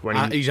think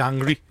when he's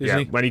angry, isn't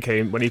he? When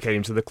he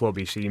came to the club,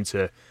 he seemed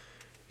to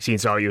he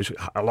was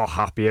a lot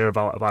happier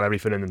about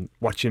everything. And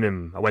watching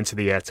him, I went to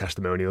the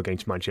testimonial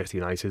against Manchester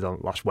United on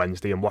last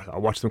Wednesday, and I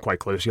watched him quite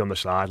closely on the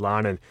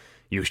sideline, and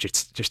he was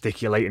just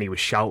gesticulating, he was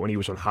shouting, he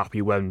was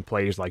unhappy when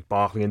players like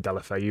Barkley and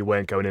Deulofeu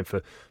weren't going in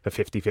for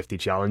 50-50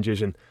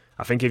 challenges. And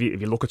I think if you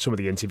look at some of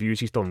the interviews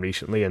he's done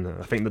recently, and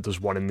I think that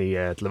there's one in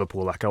the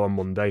Liverpool Echo on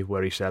Monday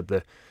where he said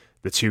that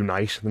they're too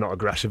nice, they're not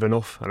aggressive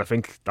enough, and I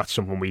think that's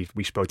something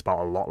we spoke about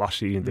a lot last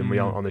season, didn't we,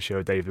 on the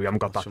show, Dave? We haven't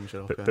got those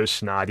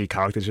snidey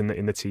characters in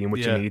the team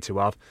which you need to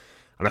have,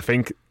 and I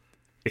think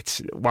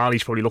it's, while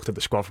he's probably looked at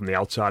the squad from the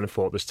outside and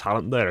thought there's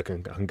talent there I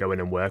can go in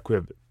and work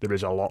with, there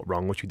is a lot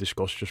wrong, which we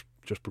discussed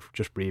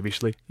just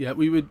previously. Yeah,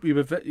 he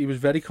was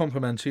very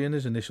complimentary in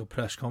his initial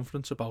press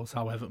conference about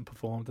how Everton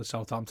performed at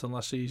Southampton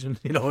last season.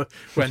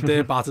 Went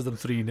there, battered them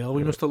 3-0.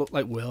 We must have looked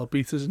like world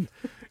beaters, and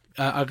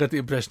I got the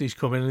impression he's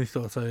come in and he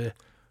thought,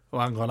 oh,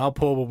 hang on, how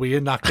poor were we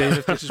in that game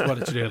if this is what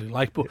it's really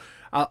like? But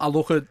I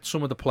look at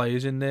some of the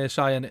players in there,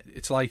 Si, and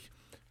it's like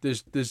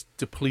there's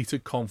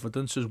depleted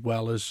confidence as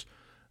well as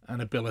an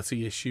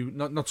ability issue.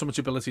 Not so much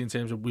ability in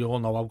terms of, we all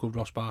know how good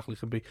Ross Barkley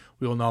can be.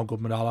 We all know how good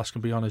Morales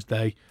can be on his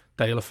day.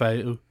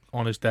 Deulofeu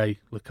on his day.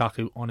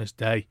 Lukaku on his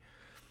day.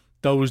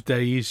 Those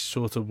days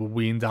sort of were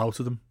weaned out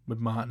of them with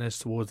Martinez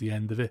towards the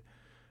end of it.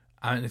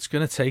 And it's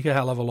going to take a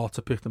hell of a lot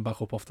to pick them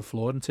back up off the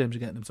floor in terms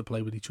of getting them to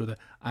play with each other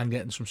and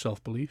getting some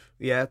self-belief.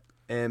 Yeah,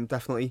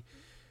 definitely.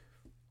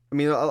 I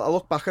mean, I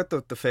look back at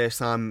the first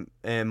time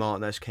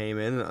Martinez came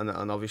in,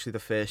 and obviously the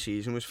first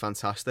season was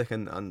fantastic,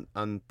 and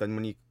then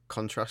when you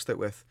contrast it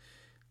with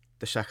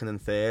the second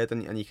and third,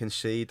 and you can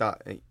see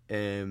that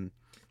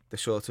the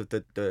sort of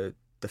the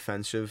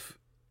defensive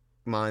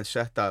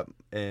mindset that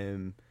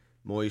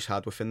Moyes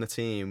had within the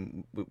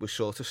team was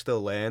sort of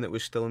still there, and it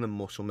was still in the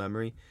muscle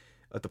memory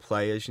of the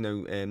players,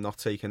 not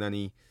taking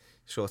any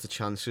sort of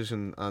chances,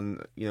 and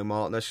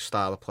Martinez's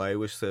style of play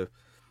was to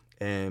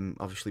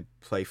obviously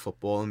play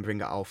football and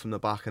bring it out from the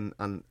back,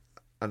 and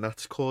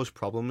that's caused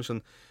problems.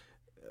 And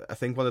I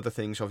think one of the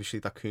things obviously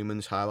that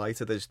Koeman's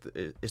highlighted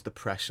is the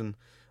pressing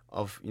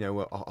of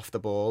off the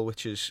ball,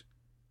 which is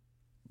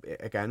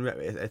again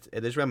it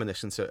is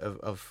reminiscent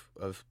of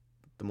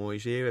the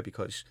Moyes era,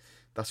 because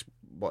that's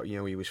what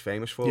he was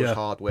famous for, was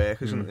hard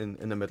workers in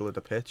the middle of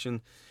the pitch.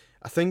 And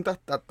I think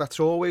that's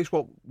always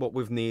what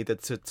we've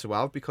needed to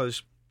have,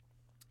 because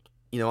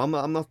I'm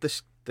not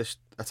this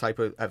a type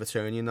of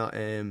Evertonian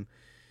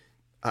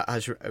that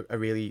has a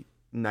really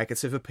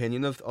negative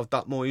opinion of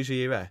that Moyes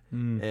era.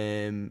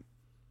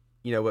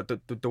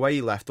 The way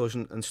he left us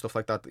and stuff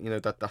like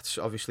that, that's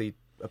obviously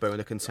a bone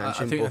of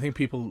contention. I think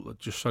people,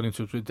 just starting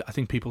to, I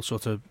think people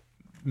sort of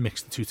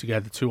mix the two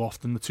together too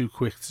often. They're too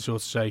quick to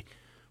sort of say,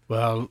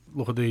 well,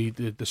 look at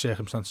the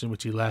circumstances in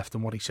which he left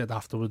and what he said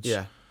afterwards.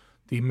 Yeah.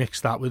 He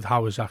mixed that with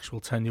how his actual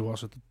tenure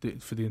was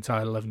for the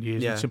entire 11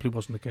 years. Yeah. It simply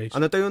wasn't the case.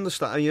 And I do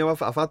understand,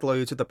 I've had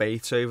loads of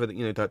debates over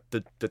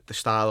the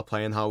style of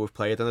play and how we've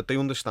played, and I do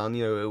understand,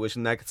 it was a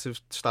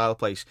negative style of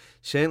play,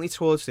 certainly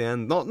towards the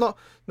end, not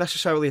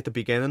necessarily at the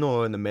beginning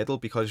or in the middle,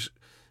 because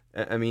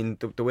I mean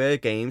there were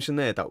games in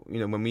there that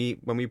when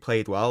we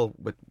played well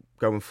with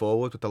going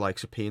forward with the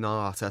likes of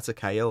Pienaar, Arteta,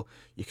 Cahill,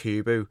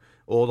 Yakubu,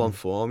 all on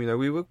form.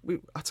 We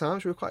at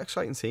times we were quite an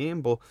exciting team,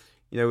 but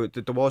there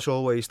was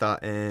always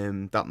that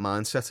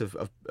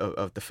mindset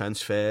of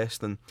defence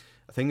first, and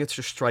I think it's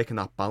just striking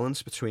that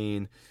balance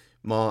between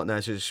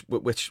Martinez's,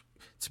 which,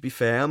 to be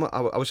fair,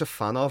 I was a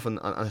fan of,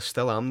 and I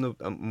still am.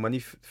 When he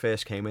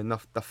first came in,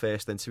 that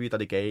first interview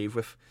that he gave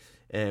with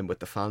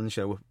the fans,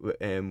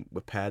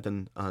 with Ped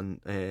and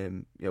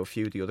a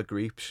few of the other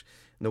groups,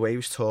 and the way he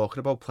was talking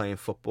about playing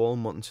football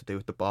and wanting to do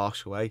it the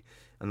Barca way,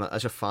 and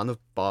as a fan of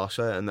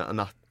Barca and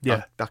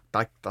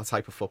that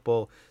type of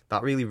football,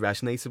 that really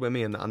resonated with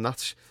me, and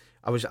that's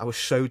I was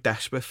so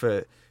desperate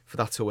for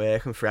that to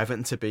work and for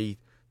Everton to be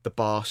the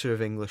Barca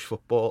of English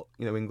football,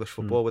 English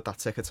football with that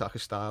tiki-taka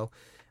style.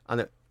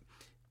 And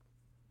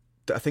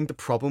I think the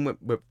problem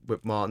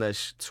with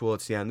Martinez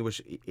towards the end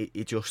was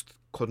he just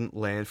couldn't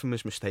learn from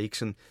his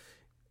mistakes, and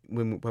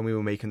when we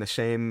were making the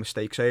same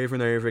mistakes over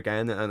and over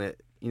again, and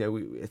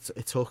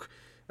it took,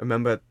 I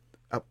remember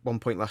at one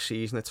point last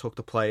season, it took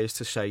the players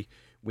to say,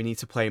 we need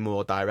to play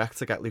more direct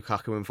to get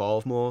Lukaku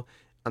involved more.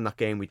 And that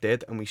game we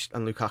did, and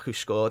Lukaku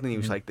scored, and he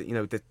was like, this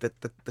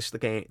is the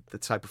game, the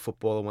type of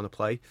football I want to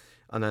play.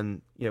 And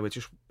then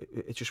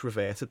it just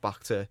reverted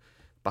back to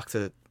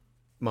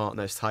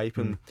Martinez type,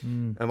 and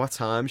at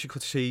times you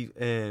could see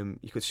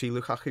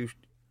Lukaku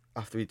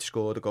after he'd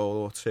scored a goal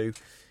or two,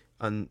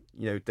 and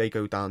they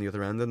go down the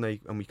other end,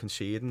 and we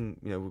concede, and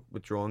we're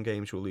drawing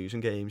games, we're losing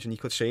games, and you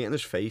could see it in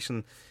his face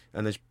and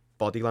his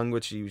body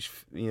language. He was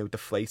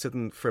deflated,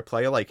 and for a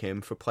player like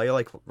him, for a player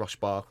like Ross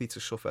Barkley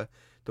to suffer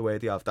the way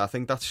they have, I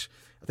think that's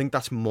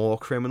more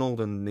criminal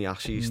than the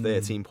Ashes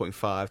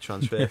 13.5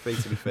 transfer fee,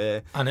 to be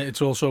fair. And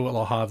it's also a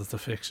lot harder to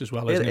fix as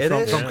well, isn't it?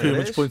 From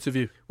Koeman's point of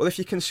view. Well, if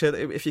you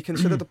consider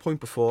the point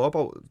before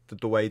about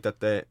the way that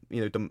the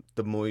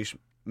Moyes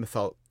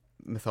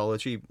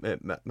methodology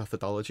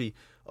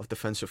of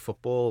defensive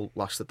football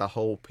lasted that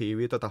whole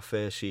period of that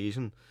first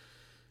season,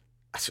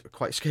 that's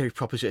quite a scary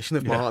proposition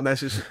if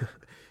Martinez is,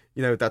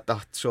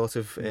 that sort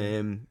of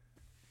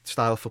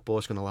style of football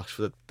is going to last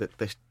for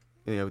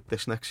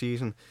this next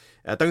season.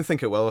 I don't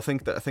think it will. I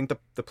think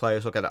the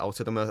players will get it out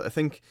of them. I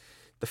think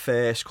the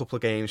first couple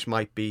of games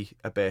might be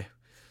a bit,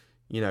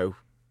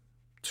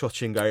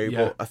 touch and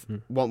go.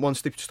 But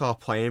once they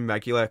start playing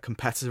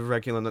competitive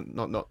regular,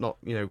 not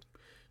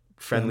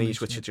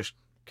friendlies, which are just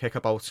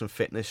kickabouts and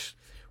fitness.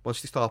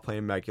 Once they start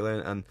playing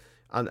regular, and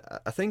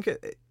I think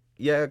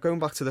going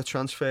back to the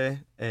transfer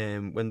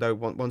window,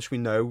 once we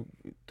know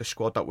the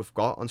squad that we've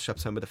got on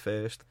September the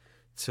 1st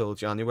till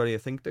January, I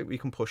think that we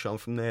can push on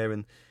from there,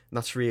 and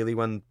that's really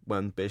when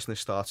business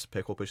starts to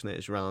pick up, isn't it?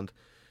 It's around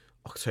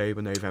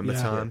October, November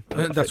time.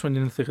 That's when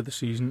you're in the thick of the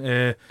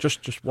season.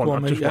 Just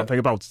one thing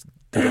about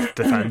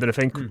defending. I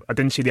think I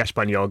didn't see the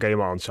Espanyol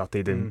game on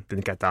Saturday.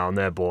 Didn't get down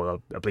there,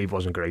 but I believe it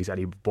wasn't great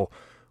anyway. But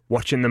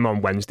watching them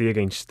on Wednesday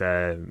against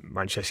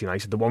Manchester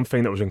United, the one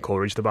thing that was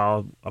encouraged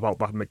about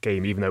that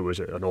game, even though it was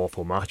an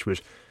awful match, was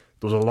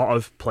there was a lot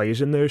of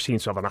players in there who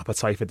seemed to have an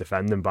appetite for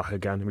defending back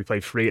again. We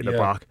played three at the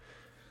back.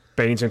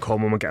 Baines and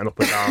Coleman were getting up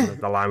and down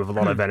the line with a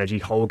lot of energy.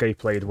 Holgate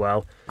played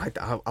well.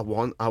 I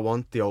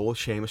want the old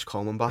Seamus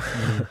Coleman back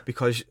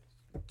because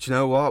do you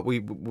know what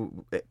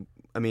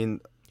I mean?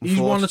 He's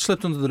one that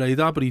slipped under the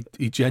radar, but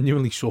he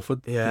genuinely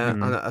suffered. Yeah,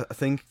 and I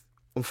think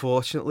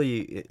unfortunately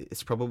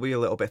it's probably a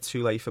little bit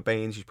too late for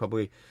Baines. He's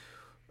probably,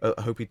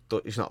 I hope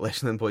he's not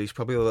listening, but he's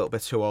probably a little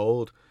bit too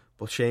old.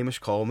 But Seamus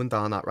Coleman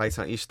down that right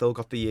hand, he's still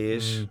got the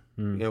years,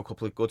 a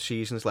couple of good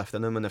seasons left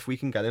in him, and if we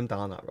can get him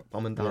down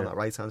that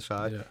right hand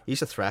side,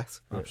 he's a threat.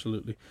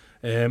 Absolutely.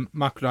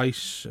 Mac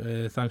Rice,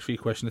 thanks for your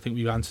question. I think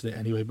we've answered it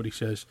anyway, but he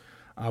says,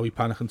 are we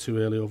panicking too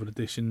early over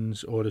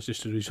additions, or is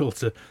this a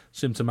result of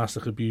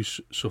symptomatic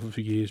abuse suffered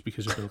for years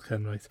because of Bill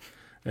Kenwright?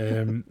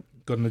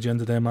 Got an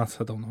agenda there, Matt?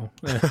 I don't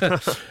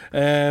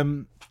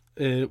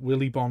know.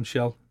 Willie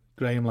Bombshell.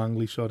 Graham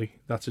Langley, sorry,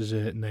 that's his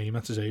name,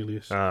 that's his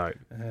alias. Right.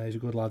 He's a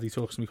good lad, he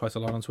talks to me quite a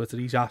lot on Twitter.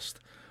 He's asked,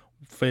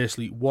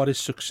 firstly, what is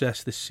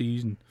success this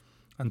season?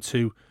 And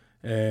two,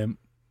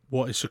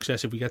 what is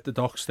success if we get the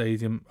Dock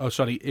Stadium? Oh,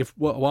 sorry,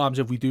 what happens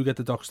if we do get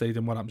the Dock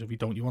Stadium? What happens if we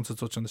don't? You want to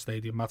touch on the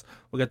stadium, Matt?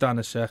 We'll get down in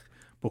a sec,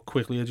 but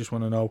quickly, I just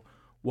want to know,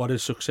 what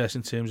is success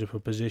in terms of a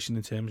position,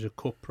 in terms of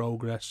cup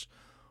progress?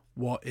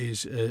 What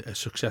is a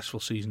successful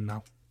season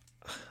now?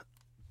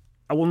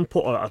 I wouldn't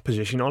put a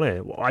position on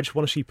it. I just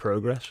want to see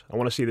progress. I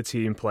want to see the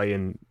team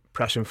playing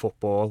pressing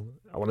football.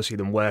 I want to see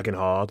them working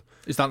hard.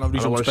 Is that not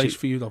result space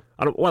for you though?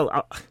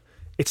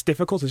 It's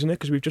difficult, isn't it?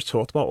 Because we've just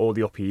talked about all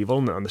the upheaval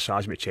and the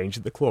seismic change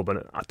at the club,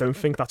 and I don't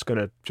think that's going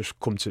to just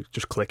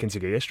click into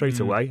gear straight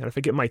away. And I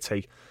think it might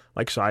take,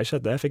 like Si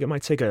said there, I think it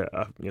might take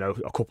a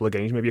couple of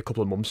games, maybe a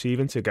couple of months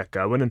even, to get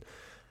going. And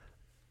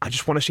I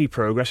just want to see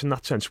progress in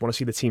that sense. I want to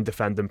see the team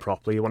defending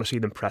properly. I want to see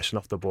them pressing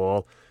off the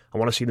ball. I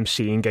want to see them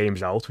seeing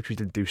games out, which we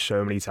did do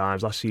so many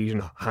times last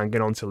season,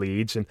 hanging on to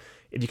leads. And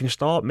if you can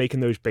start making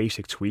those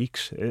basic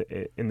tweaks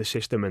in the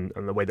system and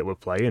the way that we're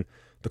playing,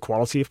 the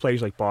quality of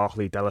players like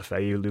Barkley,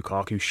 Deulofeu,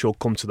 Lukaku should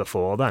come to the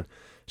fore then.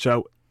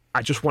 So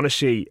I just want to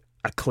see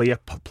a clear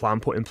plan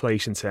put in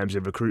place in terms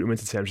of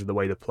recruitment, in terms of the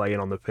way they're playing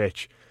on the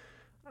pitch.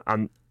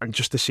 And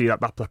just to see that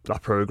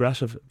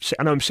progress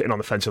I know I'm sitting on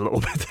the fence a little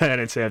bit there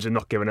in terms of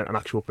not giving it an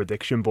actual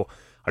prediction, but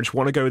I just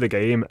want to go to the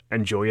game,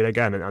 enjoy it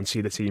again, and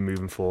see the team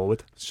moving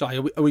forward.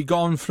 So are we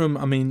gone from?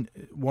 I mean,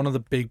 one of the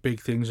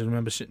big things I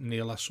remember sitting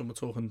here last summer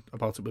talking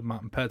about it with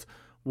Matt and Ped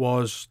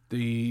was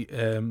the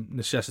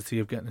necessity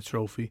of getting a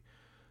trophy.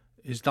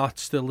 Is that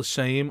still the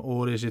same,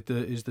 or is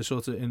the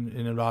sort of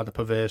in a rather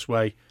perverse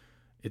way?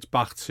 It's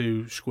back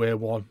to square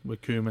one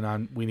with Koeman,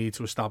 and we need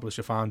to establish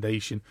a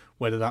foundation.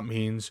 Whether that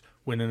means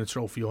winning a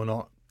trophy or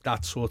not,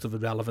 that's sort of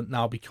irrelevant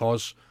now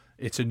because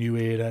it's a new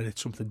era.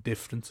 It's something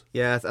different.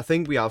 Yeah, I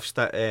think we have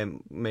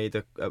made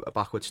a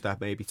backward step,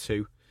 maybe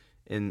two,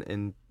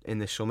 in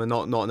this summer.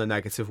 Not in a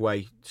negative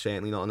way.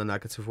 Certainly not in a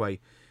negative way.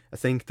 I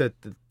think that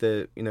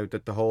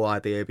the whole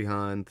idea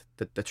behind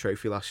the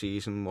trophy last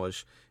season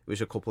was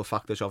a couple of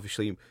factors.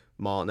 Obviously,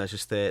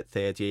 Martinez's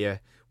third year.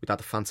 We'd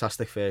had a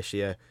fantastic first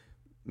year.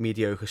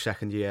 Mediocre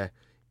second year.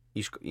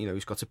 He's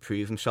got to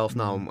prove himself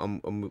now,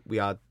 and we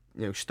had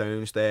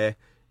Stones there,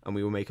 and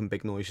we were making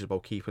big noises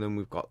about keeping him.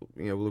 We've got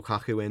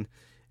Lukaku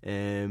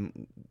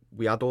in.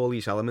 We had all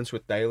these elements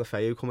with Dale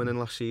Lefeu coming in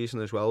last season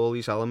as well. All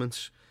these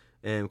elements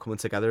coming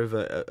together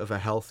of a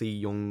healthy,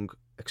 young,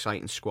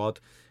 exciting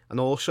squad, and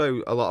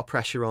also a lot of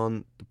pressure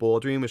on the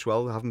boardroom as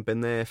well. They haven't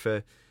been there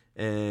for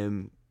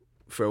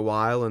a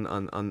while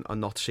and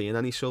not seeing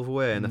any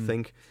silverware. And I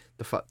think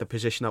the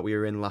position that we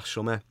were in last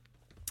summer,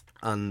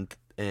 and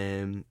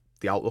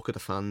the outlook of the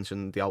fans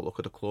and the outlook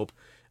of the club,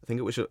 I think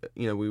it was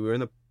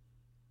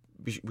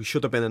we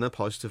should have been in a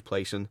positive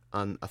place, and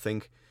I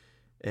think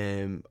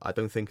I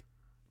don't think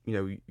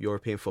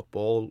European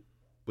football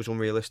was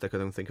unrealistic. I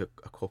don't think a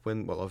cup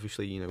win. Well,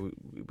 obviously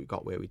we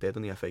got where we did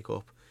in the FA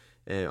Cup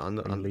and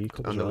the League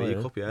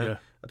Cup, yeah.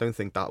 I don't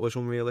think that was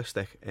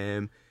unrealistic.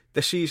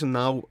 This season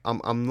now,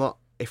 I'm not.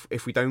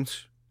 If we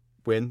don't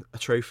win a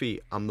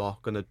trophy, I'm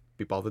not going to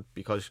be bothered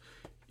because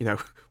we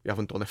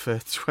haven't done it for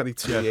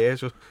 22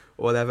 years or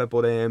whatever.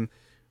 But I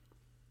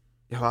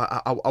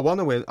want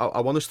to win.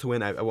 I want us to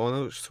win. I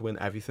want us to win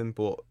everything.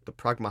 But the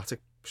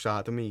pragmatic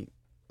side of me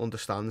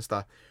understands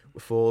that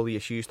with all the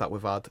issues that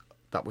we've had,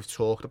 that we've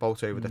talked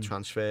about over the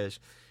transfers,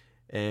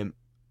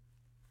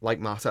 like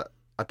Matt,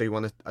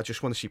 I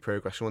just want to see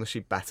progress. I want to see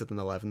better than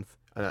 11th,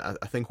 and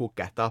I think we'll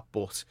get that.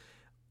 But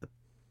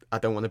I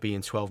don't want to be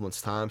in 12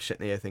 months' time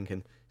sitting here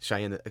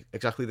saying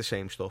exactly the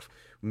same stuff.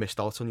 We missed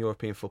out on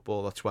European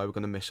football. That's why we're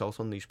going to miss out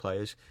on these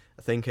players.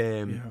 I think,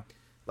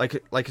 like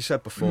I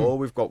said before,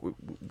 we've got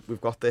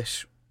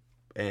this.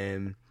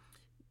 We're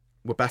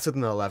better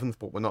than 11th,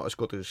 but we're not as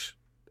good as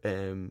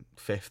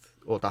 5th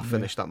or that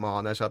finish that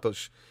Marnes had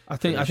us. I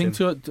think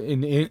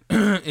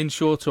in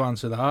short, to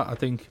answer that, I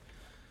think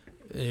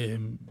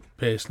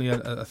personally,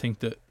 I think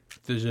that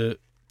there's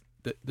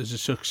a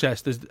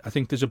success. I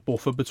think there's a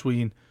buffer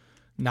between.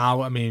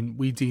 Now, I mean,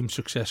 we deem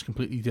success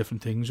completely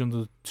different things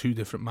under two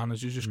different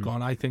managers just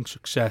gone. I think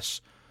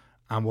success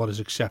and what is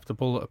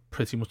acceptable are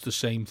pretty much the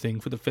same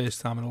thing for the first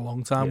time in a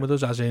long time with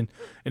us, as in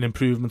an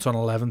improvement on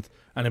 11th,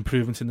 an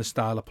improvement in the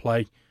style of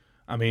play.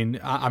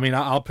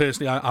 I'll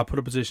personally, I put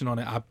a position on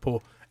it. I'd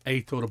put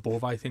 8th or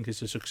above. I think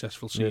it's a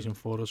successful season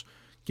for us,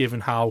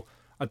 given how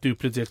I do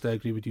predict. I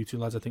agree with you two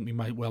lads. I think we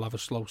might well have a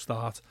slow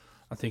start.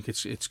 I think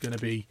it's going to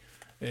be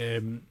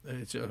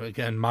it's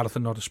again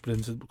marathon, not a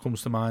sprint. It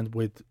comes to mind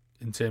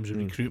in terms of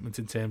recruitment,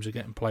 in terms of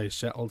getting players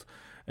settled.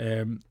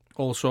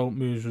 Also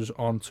moves us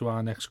on to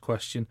our next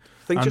question.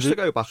 I think Andrew, just to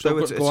go back though,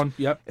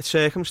 it's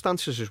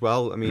circumstances as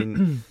well. I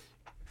mean,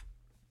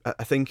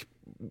 I think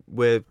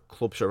where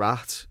clubs are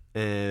at,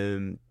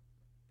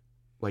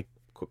 like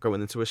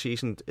going into a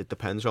season, it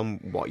depends on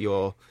what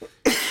your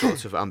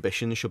sort of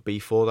ambition should be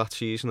for that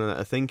season. And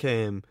I think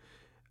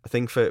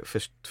for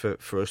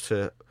us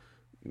to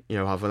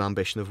have an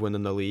ambition of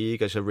winning the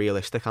league as a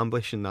realistic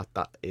ambition,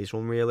 that is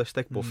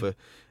unrealistic. But for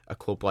a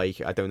club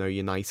like, I don't know,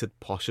 United,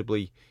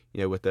 possibly,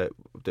 with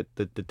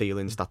the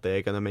dealings that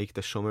they're going to make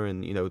this summer,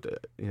 and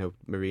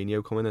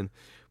Mourinho coming in,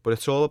 but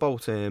it's all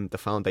about the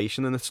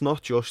foundation, and it's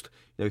not just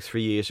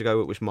 3 years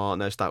ago it was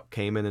Martinez that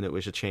came in and it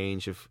was a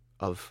change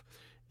of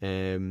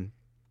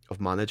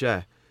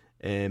manager,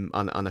 and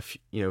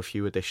a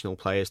few additional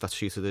players that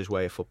suited his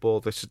way of football.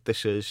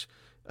 This is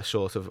a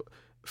sort of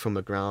from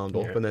the ground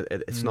up, and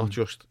it's not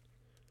just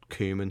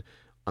Koeman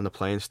and the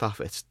playing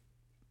staff,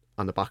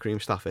 and the backroom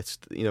staff, it's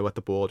at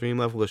the boardroom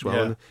level as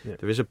well.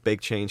 There is a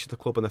big change to the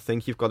club, and I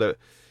think you've got to,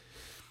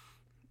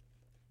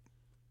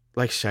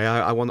 like I say,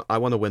 I want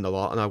to win a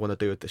lot, and I want to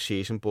do it this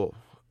season, but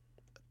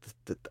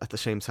at the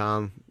same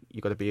time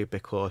you've got to be a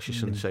bit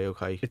cautious and say,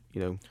 okay,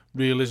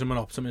 realism and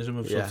optimism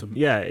of sort of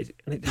it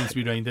needs to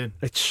be reined in.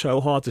 It's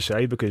so hard to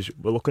say because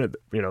we're looking at,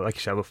 like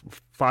you said, we're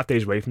 5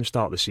 days away from the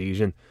start of the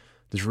season.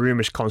 There's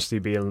rumours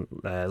constantly being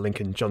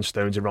linking John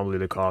Stones and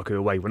Romelu Lukaku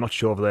away. We're not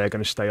sure if they're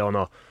going to stay on,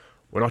 or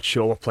we're not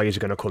sure what players are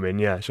going to come in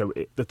yet. So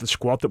the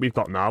squad that we've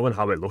got now and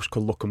how it looks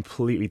could look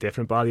completely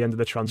different by the end of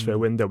the transfer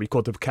window. We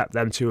could have kept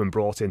them two and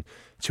brought in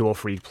 2 or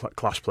 3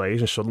 class players,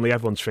 and suddenly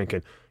everyone's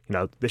thinking,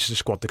 this is a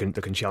squad that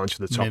can challenge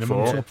for the top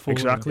Minimum four. four.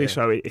 Exactly. Yeah.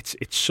 So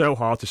it's so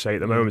hard to say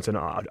at the moment, and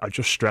I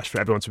just stress for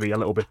everyone to be a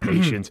little bit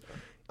patient.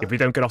 If we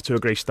don't get off to a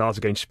great start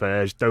against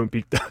Spurs, don't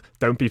be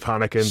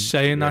panicking.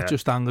 Saying that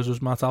just angers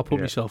us, Matt. I'll put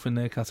myself in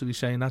their category.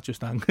 Saying that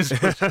just angers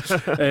us.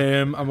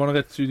 I want to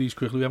get through these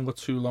quickly. We haven't got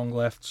too long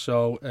left,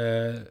 so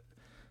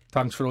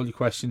thanks for all your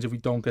questions. If we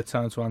don't get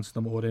time to answer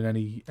them or in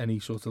any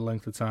sort of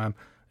length of time,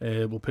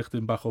 we'll pick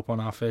them back up on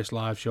our first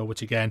live show,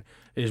 which again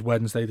is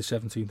Wednesday the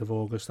 17th of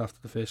August after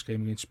the first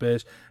game against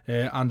Spurs.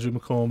 Andrew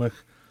McCormick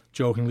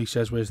jokingly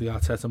says, "Where's the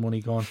Arteta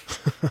money gone?"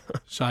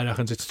 So I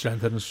reckon it's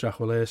Trenton and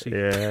Strachwell.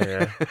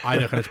 Yeah. I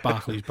reckon it's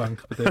Barclays Bank,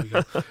 but there we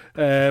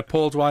go.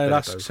 Paul Dwyer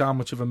asks how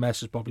much of a mess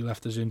has Bobby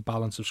left us in.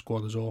 Balance of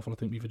squad is awful. I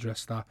think we've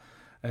addressed that.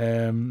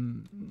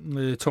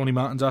 Tony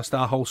Martin's asked,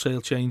 are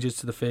wholesale changes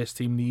to the first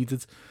team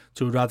needed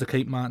to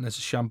eradicate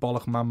Martinez's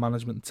shambolic man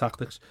management and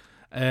tactics?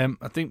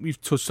 I think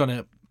we've touched on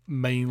it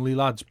mainly,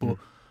 lads, but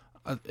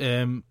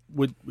in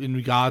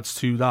regards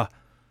to that,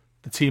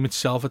 the team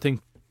itself, I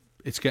think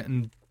it's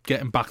getting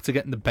back to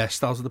getting the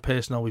best out of the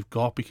personnel we've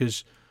got,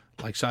 because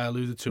like I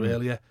alluded to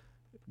earlier,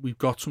 we've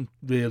got some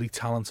really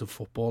talented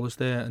footballers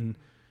there, and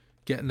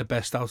getting the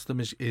best out of them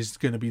is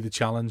going to be the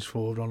challenge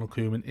for Ronald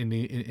Koeman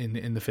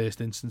in the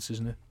first instance,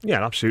 isn't it?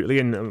 Yeah, absolutely.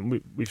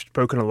 And we've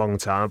spoken a long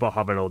time about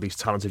having all these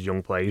talented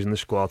young players in the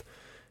squad.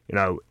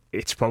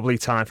 It's probably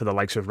time for the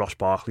likes of Ross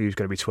Barkley, who's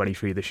going to be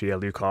 23 this year.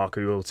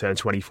 Lukaku will turn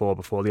 24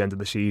 before the end of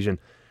the season.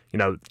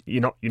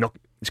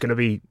 It's going to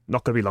be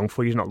not going to be long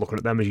for you. You're not looking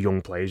at them as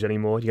young players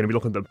anymore. You're going to be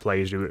looking at the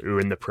players who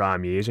are in the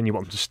prime years, and you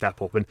want them to step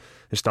up and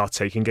start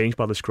taking games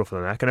by the scruff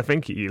of the neck. And I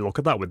think you look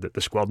at that with the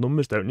squad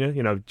numbers, don't you?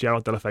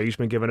 Gerard Deulofeu's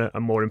been given a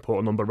more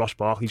important number. Ross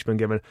Barkley's been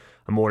given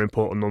a more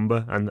important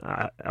number. And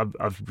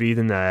I've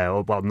reading there,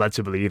 I'm led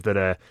to believe that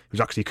it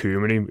was actually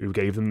Koeman who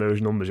gave them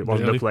those numbers. It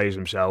wasn't the players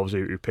themselves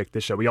who picked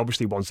this. So he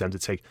obviously wants them to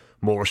take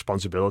more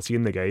responsibility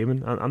in the game,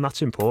 and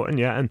that's important,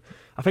 yeah. And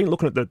I think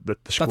looking at the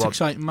squad... That's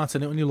exciting, Matt,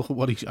 isn't it? When you look at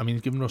what he's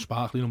given Ross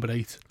Barkley number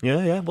 8.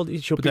 Yeah, well, he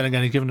should but then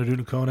again, he's given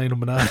Aruna Kone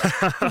number 9.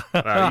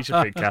 Well, he's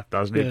a big cat,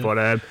 doesn't he? Yeah.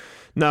 But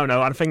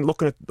no, I think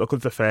looking at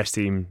the first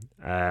team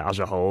as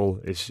a whole,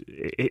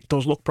 it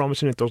does look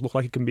promising. It does look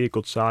like it can be a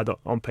good side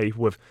on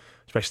paper,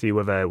 especially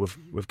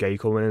with Gay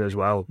coming in as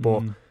well.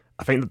 But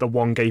I think that the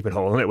one gaping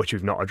hole in it, which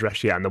we've not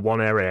addressed yet, and the one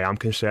area I'm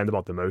concerned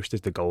about the most,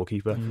 is the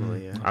goalkeeper.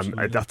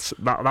 And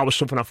that was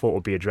something I thought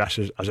would be addressed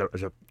as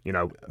a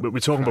we're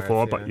talking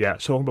before, but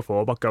talking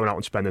before about going out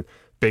and spending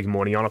big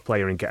money on a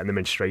player and getting them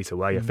in straight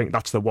away. I think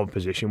that's the one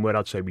position where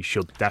I'd say we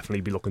should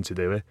definitely be looking to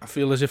do it. I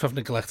feel as if I've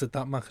neglected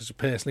that, Matt, because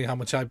personally how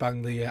much I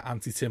banged the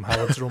anti-Tim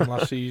Howard drum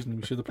last season.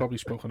 We should have probably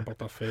spoken about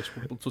that first,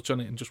 but we'll touch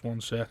on it in just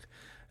one sec.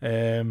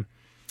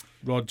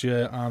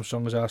 Roger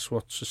Armstrong has asked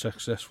what's a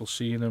successful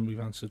season, and we've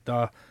answered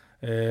that.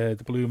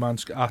 The Blue Man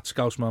at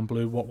Scousman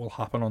Blue, what will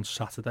happen on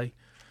Saturday?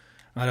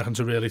 I reckon it's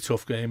a really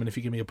tough game, and if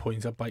you give me a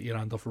point, I'd bite your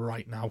hand off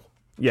right now.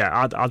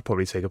 Yeah, I'd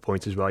probably take a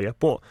point as well. Yeah,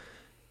 but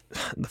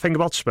the thing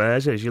about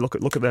Spurs is you look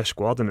at their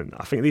squad, and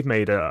I think they've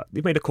made a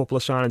couple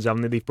of signings,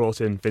 haven't they? They've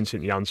brought in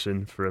Vincent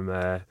Janssen from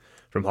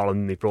Holland,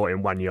 and they brought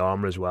in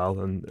Wanyama as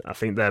well, and I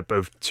think they're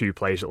both two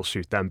players that will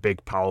suit them.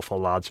 Big, powerful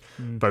lads,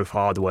 both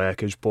hard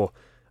workers, but.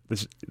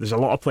 There's a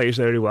lot of players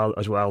there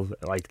as well,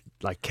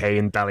 like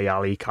Kane, Dele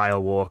Alli,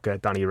 Kyle Walker,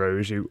 Danny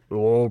Rose, who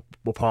all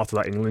were part of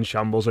that England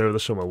shambles over the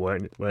summer,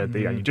 weren't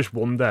they? And you just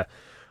wonder,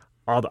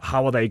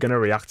 how are they going to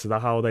react to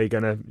that? How are they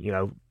going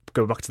to,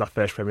 go back to that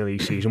first Premier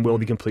League season? Will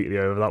they completely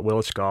over that? Will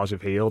the scars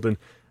have healed? And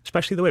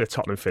especially the way that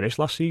Tottenham finished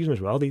last season as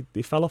well.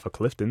 They fell off a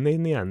cliff, didn't they,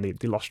 in the end?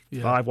 They lost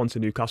 5-1 to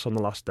Newcastle on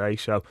the last day,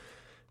 so...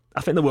 I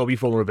think there will be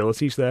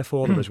vulnerabilities there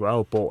for them as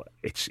well, but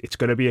it's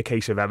going to be a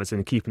case of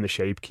Everton keeping the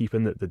shape,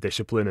 keeping the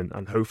discipline,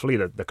 and hopefully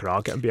the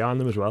crowd getting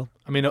behind them as well.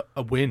 I mean,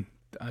 a win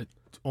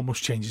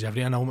almost changes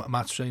everything. I know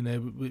Matt's saying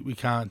there we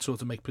can't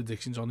sort of make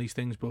predictions on these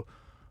things, but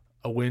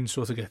a win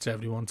sort of gets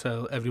everyone's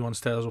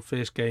tails up.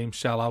 First game,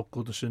 sell out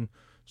Goodison,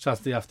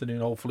 Saturday afternoon,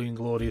 hopefully in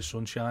glorious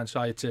sunshine.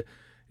 So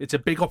it's a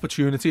big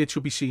opportunity. It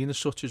should be seen as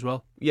such as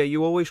well. Yeah,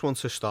 you always want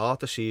to start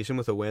the season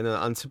with a win,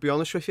 and to be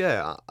honest with you,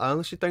 I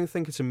honestly don't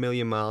think it's a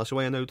million miles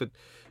away. I know that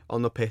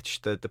on the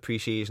pitch, the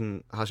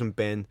pre-season we haven't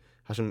been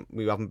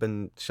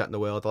setting the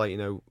world alight.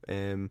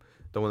 Don't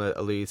want to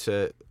allude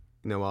to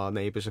our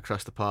neighbours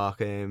across the park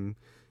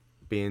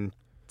being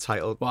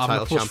title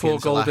champions. Plus 4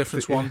 goal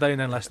difference one day, and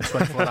then less than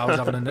 24 hours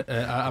having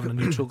a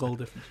neutral goal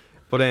difference.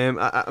 But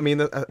I mean,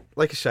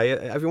 like I say,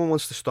 everyone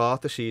wants to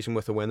start the season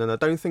with a win, and I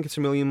don't think it's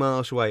a million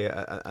miles away.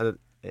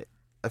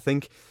 I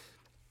think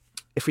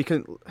if we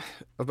can,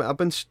 I've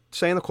been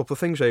saying a couple of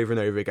things over and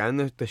over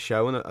again the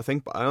show, and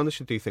I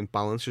honestly do think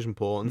balance is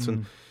important,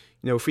 and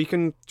if we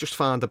can just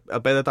find a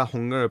bit of that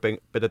hunger, a bit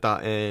of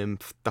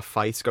that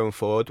fight going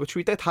forward, which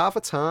we did have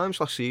at times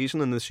last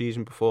season and the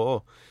season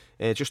before,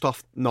 just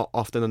not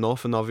often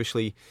enough, and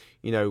obviously,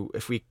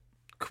 if we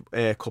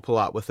couple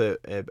that with a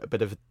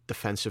bit of a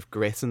defensive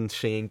grit and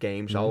seeing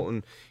games out,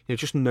 and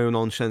just no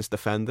nonsense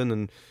defending,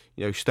 and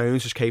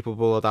Stones is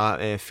capable of that,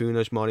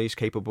 Funes Mori's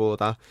capable of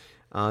that,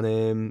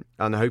 and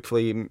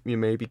hopefully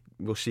maybe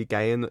we'll see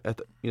Gay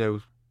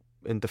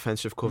in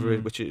defensive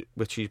coverage,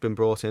 which he's been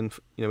brought in,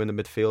 in the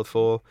midfield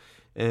for.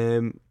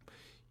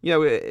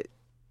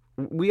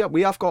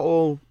 We have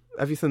got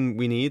everything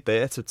we need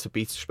there to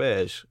beat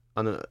Spurs,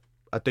 and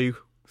I do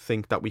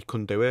think that we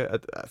can do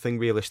it. I think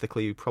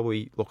realistically, we're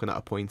probably looking at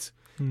a point.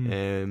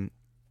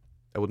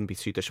 I wouldn't be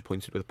too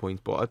disappointed with a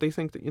point, but I do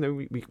think that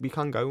we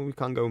can go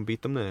and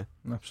beat them there.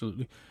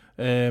 Absolutely.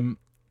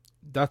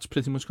 That's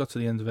pretty much got to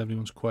the end of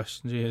everyone's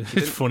questions here.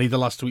 It's funny, the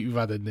last tweet we've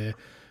had in there,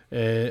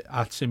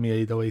 at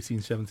Simiedo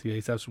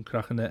 1878, I have some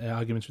cracking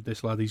arguments with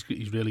this lad. He's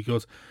really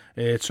good.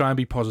 Try and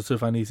be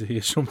positive. I need to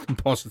hear something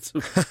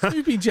positive.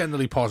 We've been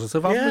generally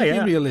positive. Be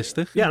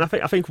realistic. Yeah, and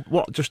I think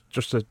what just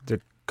to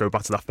go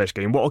back to that first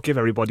game, what will give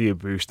everybody a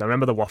boost. I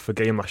remember the Watford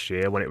game last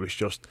year when it was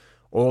just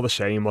all the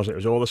same, wasn't it? It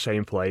was all the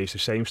same plays, the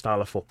same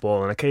style of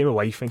football, and I came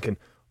away thinking,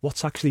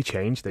 what's actually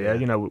changed there?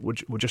 Yeah.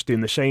 We're just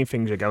doing the same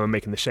things again and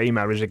making the same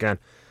errors again.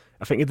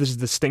 I think there's a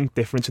distinct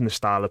difference in the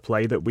style of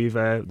play that we're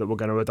going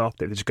to adopt.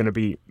 There's going to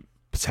be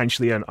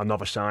potentially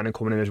another signing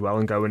coming in as well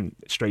and going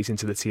straight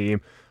into the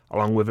team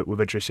along with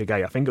Idrissa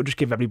Gueye. I think it'll just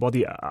give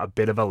everybody a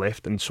bit of a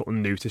lift and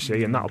something new to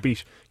see, and that'll be,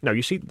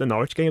 you see the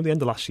Norwich game at the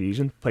end of last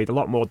season, played a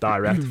lot more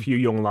direct, a few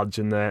young lads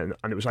in there,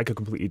 and it was like a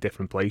completely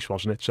different place,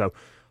 wasn't it? So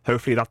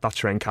hopefully that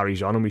trend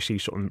carries on and we see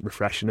something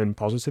refreshing and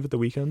positive at the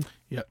weekend.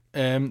 Yeah.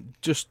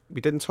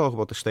 We didn't talk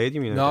about the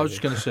stadium. No, I was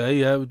just going to say,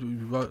 yeah,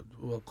 we've got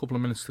a couple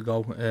of minutes to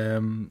go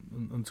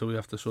until we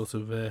have to sort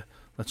of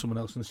let someone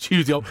else in the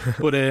studio.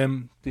 But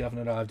they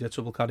haven't arrived yet,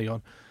 so we'll carry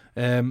on.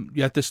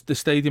 The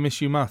stadium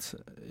issue, Matt,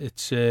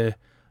 it's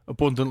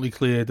abundantly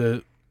clear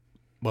that,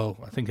 well,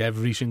 I think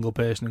every single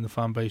person in the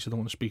fan base, I don't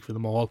want to speak for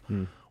them all,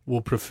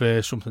 would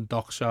prefer something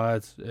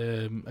dockside,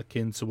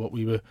 akin to what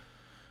we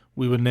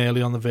were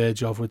nearly on the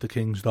verge of with the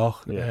King's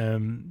Dock. Yeah.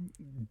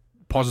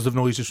 Positive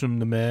noises from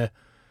the Mayor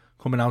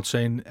coming out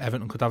saying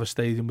Everton could have a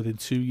stadium within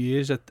 2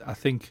 years. I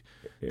think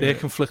they're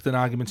conflicting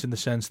arguments in the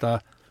sense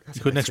that that's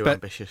you couldn't expect. Too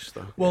ambitious,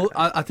 though. Well,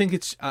 I think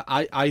it's.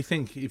 I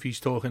think if he's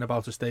talking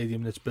about a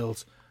stadium that's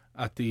built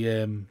at the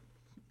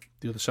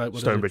other side,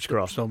 Stonebridge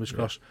Cross.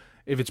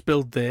 If it's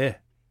built there,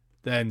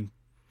 then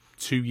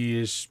 2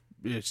 years.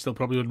 It's still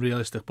probably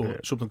unrealistic,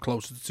 but something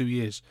closer to 2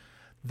 years.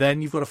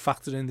 Then you've got to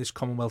factor in this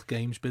Commonwealth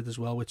Games bid as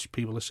well, which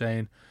people are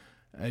saying,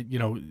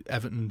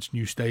 Everton's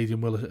new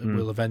stadium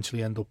will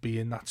eventually end up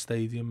being that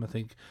stadium. I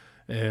think,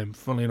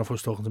 funnily enough, I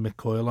was talking to Mick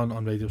Coyle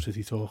on Radio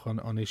City Talk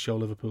on his show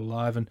Liverpool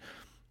Live, and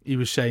he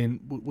was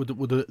saying, would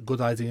a good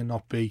idea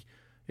not be,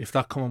 if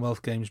that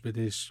Commonwealth Games bid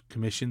is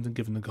commissioned and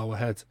given the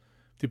go-ahead,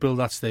 they build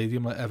that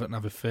stadium, let Everton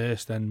have it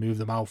first, then move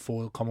them out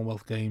for the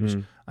Commonwealth Games,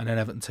 and then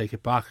Everton take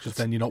it back, because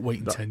then you're not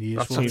waiting 10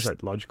 years. That seems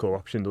like a logical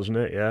option, doesn't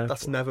it? Yeah.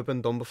 That's never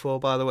been done before,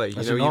 by the way.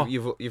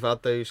 You've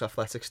had those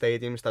athletic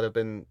stadiums that have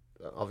been,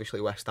 obviously,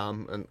 West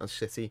Ham and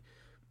City.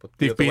 But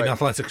they've been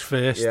athletics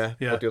first. Yeah,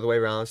 but the other way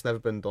around, it's never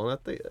been done.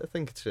 I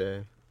think it's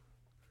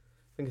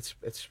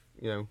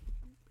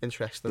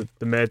interesting.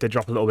 The Mayor did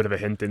drop a little bit of a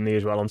hint, didn't he,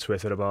 as well, on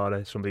Twitter about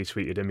it. Somebody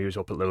tweeted him, he was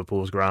up at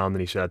Liverpool's ground, and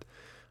he said,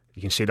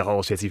 you can see the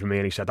whole city from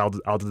here, and he said, how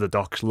do the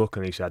docks look?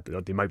 And he said,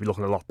 they might be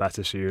looking a lot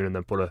better soon, and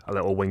then put a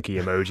little winky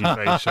emoji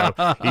face.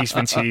 So he's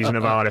been teasing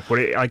about it. But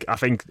I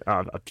think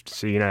I've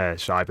seen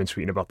Simon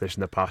tweeting about this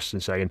in the past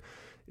and saying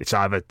it's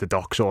either the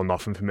docks or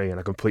nothing for me, and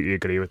I completely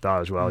agree with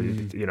that as well.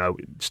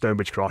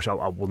 Stonebridge Cross,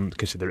 I wouldn't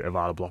consider it a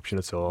viable option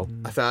at all.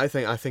 I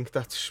think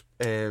that's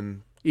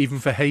even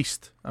for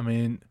haste. I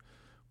mean,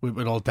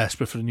 we're all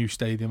desperate for a new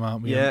stadium,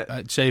 aren't we?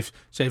 Yeah. Say if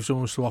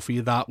someone was to offer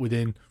you that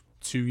within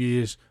 2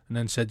 years and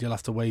then said you'll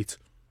have to wait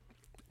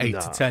 8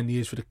 to 10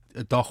 years for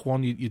a dock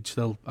one, you'd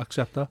still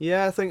accept that?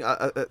 Yeah, I think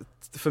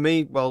for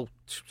me, well,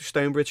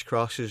 Stonebridge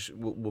Cross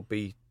would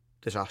be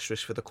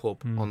disastrous for the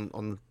club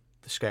on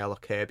the scale of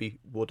Kirby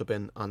would have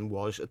been and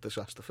was a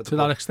disaster for the club.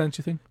 To that extent,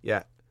 you think?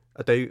 Yeah,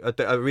 I do.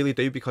 I really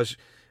do, because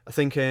I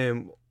think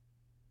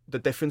the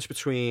difference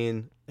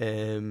between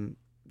the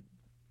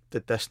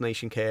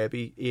Destination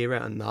Kirby era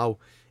and now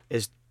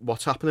is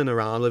what's happening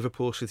around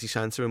Liverpool city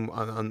centre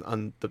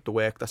and the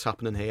work that's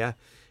happening here,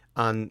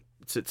 and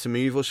to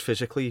move us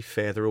physically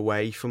further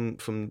away from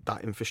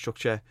that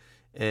infrastructure,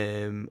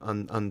 and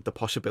the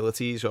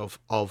possibilities of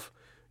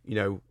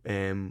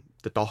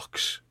the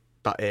docks,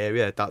 that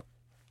area, that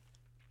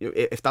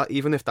if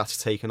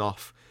that's taken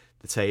off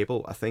the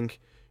table, I think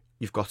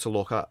you've got to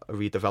look at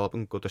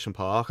redeveloping Goodison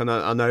Park. And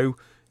I know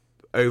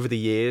over the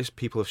years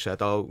people have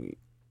said,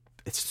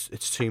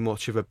 it's too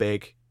much of a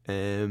big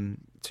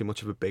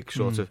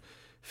sort of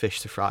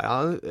fish to fry.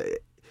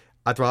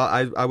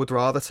 I would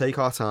rather take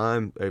our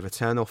time over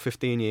 10 or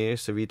 15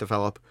 years to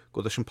redevelop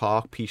Goodison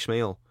Park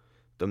piecemeal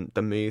than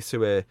move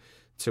to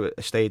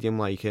a stadium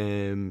like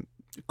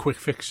quick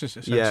fixes,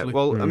 essentially. Yeah,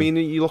 well, I mean,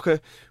 you look at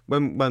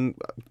when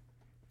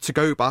to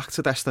go back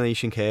to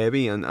Destination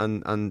Kirby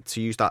and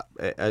to use that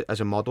as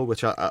a model,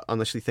 which I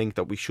honestly think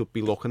that we should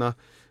be looking at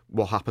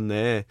what happened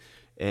there.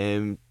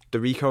 The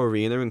Ricoh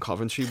Arena in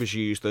Coventry was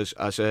used as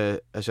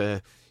a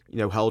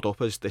held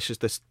up as this is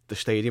the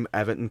stadium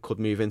Everton could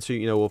move into,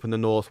 up in the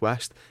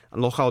northwest,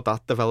 and look how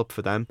that developed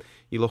for them.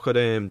 You look at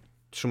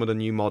some of the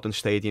new modern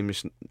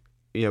stadiums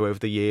over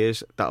the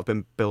years that have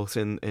been built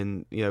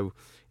in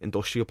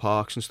industrial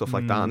parks and stuff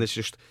like that. And it's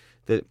just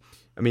that,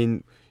 I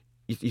mean,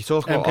 you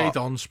talk about MK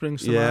Don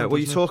springs to yeah, mind, well,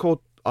 you doesn't talk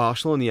about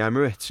Arsenal and the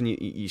Emirates, and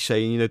you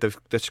say they've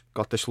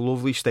got this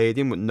lovely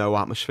stadium with no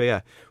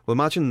atmosphere. Well,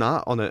 imagine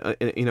that on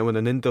in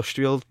an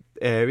industrial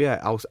area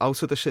out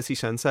of the city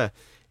centre.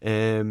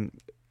 You've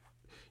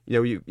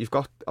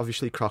got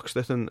obviously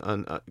Croxteth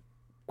and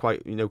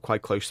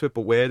quite close to it,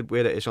 but where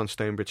it is on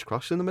Stonebridge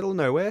Cross, in the middle of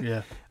nowhere.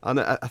 Yeah. And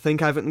I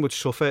think Everton would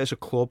suffer as a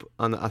club,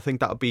 and I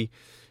think that would be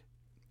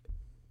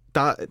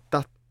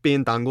that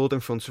being dangled in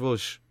front of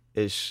us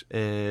is.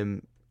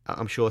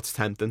 I'm sure it's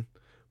tempting,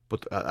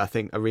 but I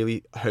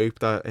really hope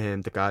that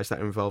the guys that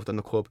are involved in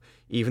the club,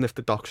 even if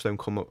the docks don't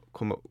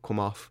come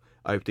off,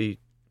 I hope they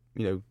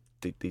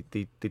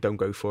don't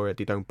go for it,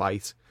 they don't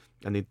bite,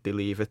 and they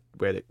leave it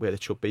where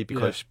it should be,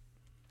 because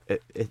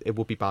it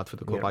would be bad for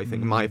the club. I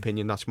think, in my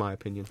opinion, that's my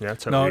opinion. Yeah,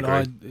 totally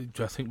agree.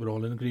 I think we're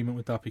all in agreement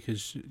with that,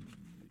 because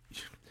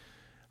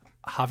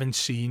having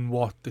seen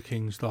what the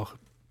King's Dock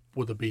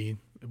would have been,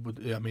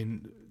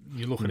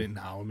 you look at it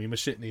now. I mean, we're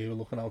sitting here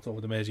looking out over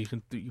the Mersey.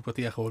 You've got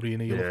the Echo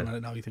Arena. You're looking at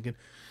it now. You're thinking,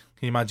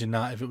 can you imagine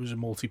that if it was a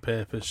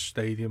multi-purpose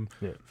stadium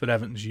for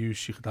Everton's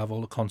use? You could have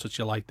all the concerts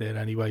you like there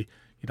anyway.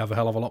 You'd have a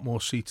hell of a lot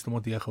more seats than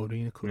what the Echo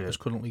Arena has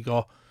currently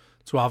got.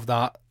 To have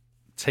that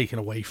taken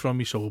away from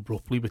you so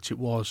abruptly, which it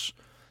was,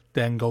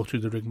 then go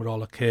through the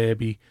rigmarole of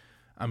Kirby.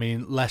 I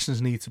mean,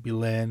 lessons need to be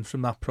learned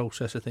from that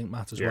process, I think,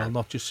 Matt, as well.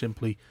 Not just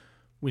simply,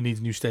 we need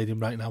a new stadium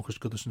right now because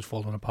Goodison's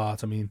falling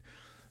apart. I mean,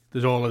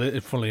 there's all of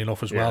it, funnily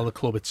enough, as well. The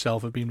club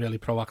itself have been really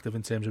proactive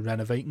in terms of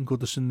renovating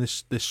Goodison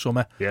this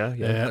summer. I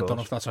don't know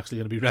if that's actually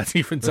going to be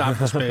ready for in time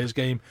for the Spurs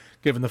game,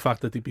 given the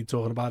fact that they've been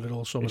talking about it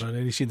all summer. I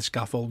only seen the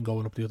scaffolding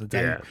going up the other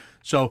day.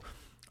 So,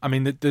 I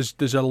mean,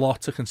 there's a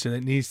lot to consider.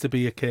 It needs to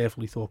be a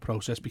carefully thought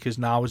process, because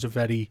now is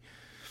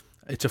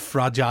it's a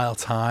fragile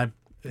time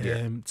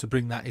to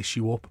bring that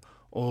issue up,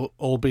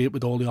 albeit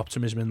with all the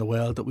optimism in the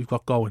world that we've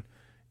got going.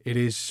 It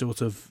is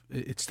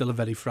it's still a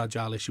very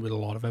fragile issue with a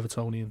lot of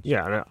Evertonians.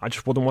 Yeah, and I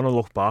just wouldn't want to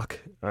look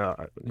back,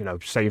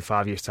 say in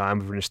 5 years' time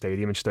we're in a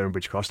stadium in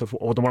Stonebridge Cross. I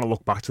wouldn't want to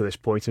look back to this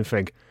point and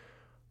think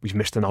we've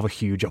missed another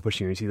huge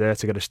opportunity there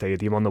to get a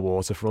stadium on the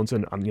waterfront,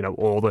 and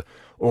all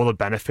the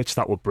benefits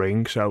that would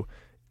bring. So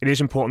it is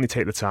important to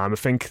take the time. I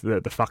think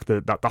the fact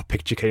that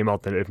picture came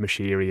out of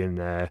Mashiri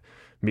and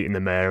meeting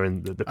the mayor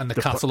and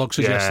the catalogue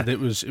suggested it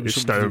was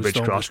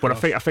Stonebridge Cross, but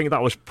I think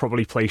that was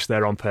probably placed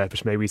there on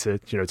purpose, maybe to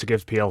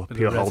give Peel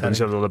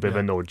Holdings a little bit of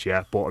a nudge.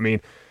 But I mean,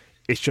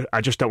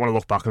 I just don't want to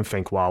look back and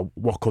think, wow,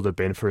 what could have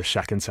been for a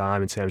second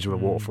time in terms of a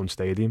waterfront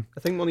stadium. I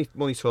think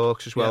money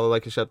talks as well,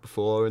 like I said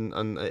before,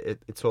 and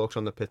it talks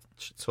on the pitch,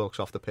 it talks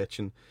off the pitch,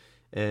 and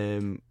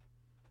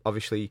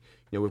obviously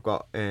we've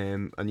got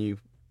a new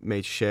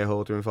major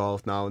shareholder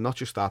involved now, and not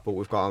just that, but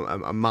we've got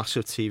a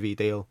massive TV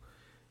deal,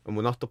 and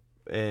we're not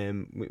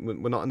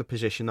we're not in the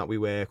position that we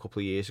were a couple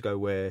of years ago,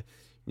 where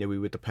we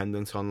were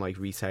dependent on like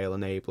retail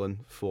enabling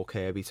for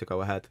Kirby to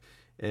go ahead,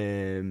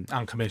 and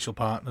commercial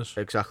partners.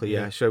 Exactly,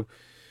 yeah. So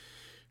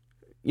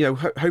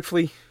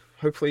hopefully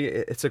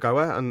it's a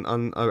goer,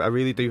 and I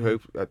really do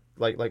hope,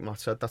 like Matt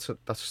said,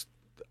 that's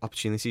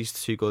opportunities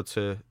too good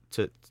to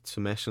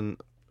miss, and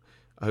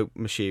I hope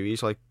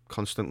Mashiri's like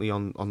constantly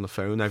on the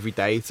phone every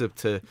day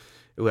to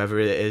whoever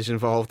it is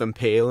involved in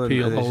Peel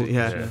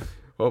and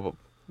Well,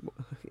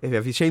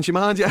 have you changed your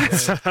mind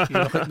yet?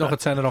 Knock a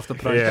tenner off the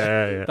price.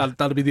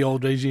 That'll be the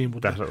old regime.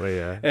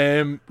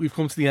 Definitely, we've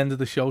come to the end of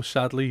the show,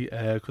 sadly.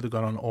 Could have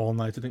gone on all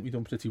night. I think we've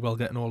done pretty well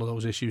getting all of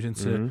those issues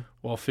into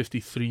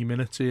 53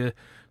 minutes here.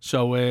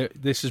 So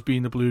this has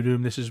been the Blue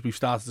Room. We've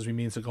started as we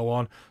mean to go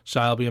on. Si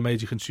will be a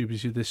major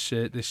contributor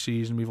this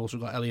season. We've also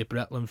got Elliot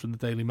Bretland from the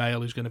Daily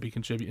Mail, who's going to be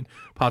contributing.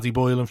 Paddy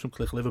Boylan from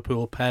Click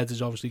Liverpool. Ped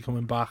is obviously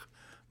coming back.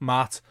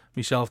 Matt,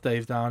 myself,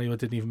 Dave Downie, who I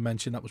didn't even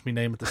mention, that was my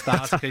name at the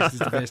start, in case it's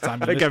the first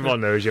time. I think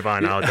everyone knows you by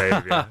now,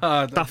 Dave.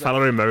 That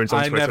fella who moans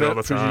on Twitter all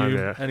the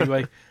time.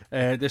 Anyway,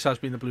 this has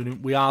been the Blue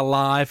Room. We are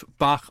live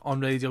back on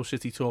Radio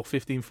City Talk,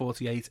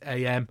 15:48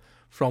 AM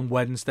from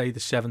Wednesday, the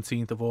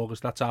 17th of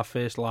August. That's our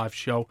first live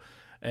show.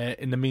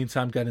 In the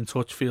meantime, get in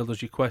touch, field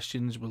us your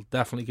questions. We'll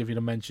definitely give you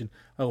a mention.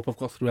 I hope I've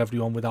got through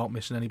everyone without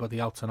missing anybody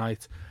out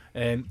tonight.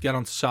 Get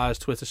on to Si's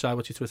Twitter. Si,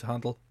 what's your Twitter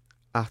handle?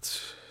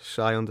 At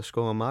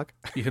 *_mag.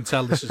 You can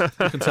tell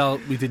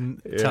we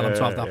didn't tell him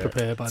to have that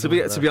prepared. By to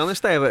be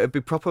honest, Dave, it'd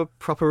be proper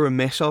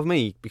remiss of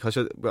me, because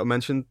I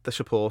mentioned the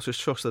Supporters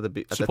Trust at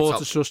the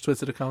Supporters Trust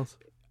Twitter account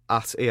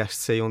at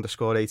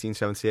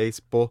EST_1878.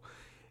 But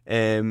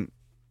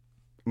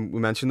we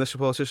mentioned the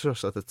Supporters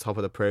Trust at the top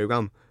of the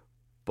programme,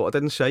 but I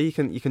didn't say you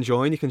can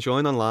join. You can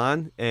join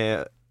online.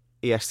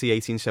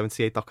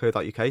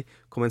 EST1878.co.uk.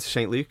 Come into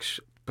St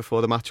Luke's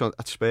before the match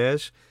at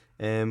Spurs.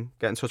 Get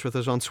in touch with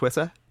us on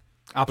Twitter.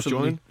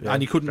 Absolutely,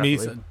 and you couldn't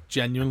meet,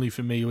 genuinely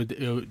for me, you were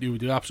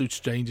the absolute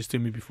strangers to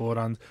me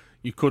beforehand.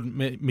 you couldn't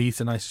meet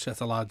a nice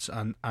set of lads,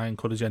 and I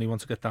encourage anyone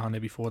to get down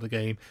there before the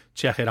game,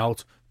 check it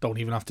out. Don't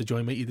even have to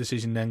join, make your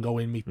decision, then go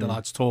in, meet the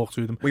lads, talk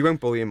to them. We won't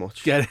bully you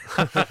much. Get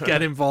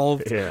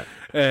involved. Yeah.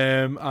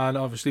 And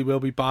obviously we'll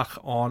be back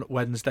on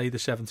Wednesday the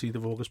 17th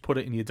of August. Put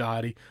it in your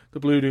diary.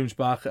 The Blue Room's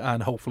back,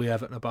 and hopefully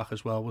Everton are back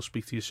as well. We'll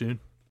speak to you soon.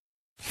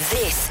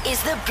 This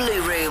is the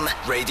Blue Room.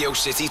 Radio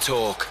City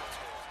Talk.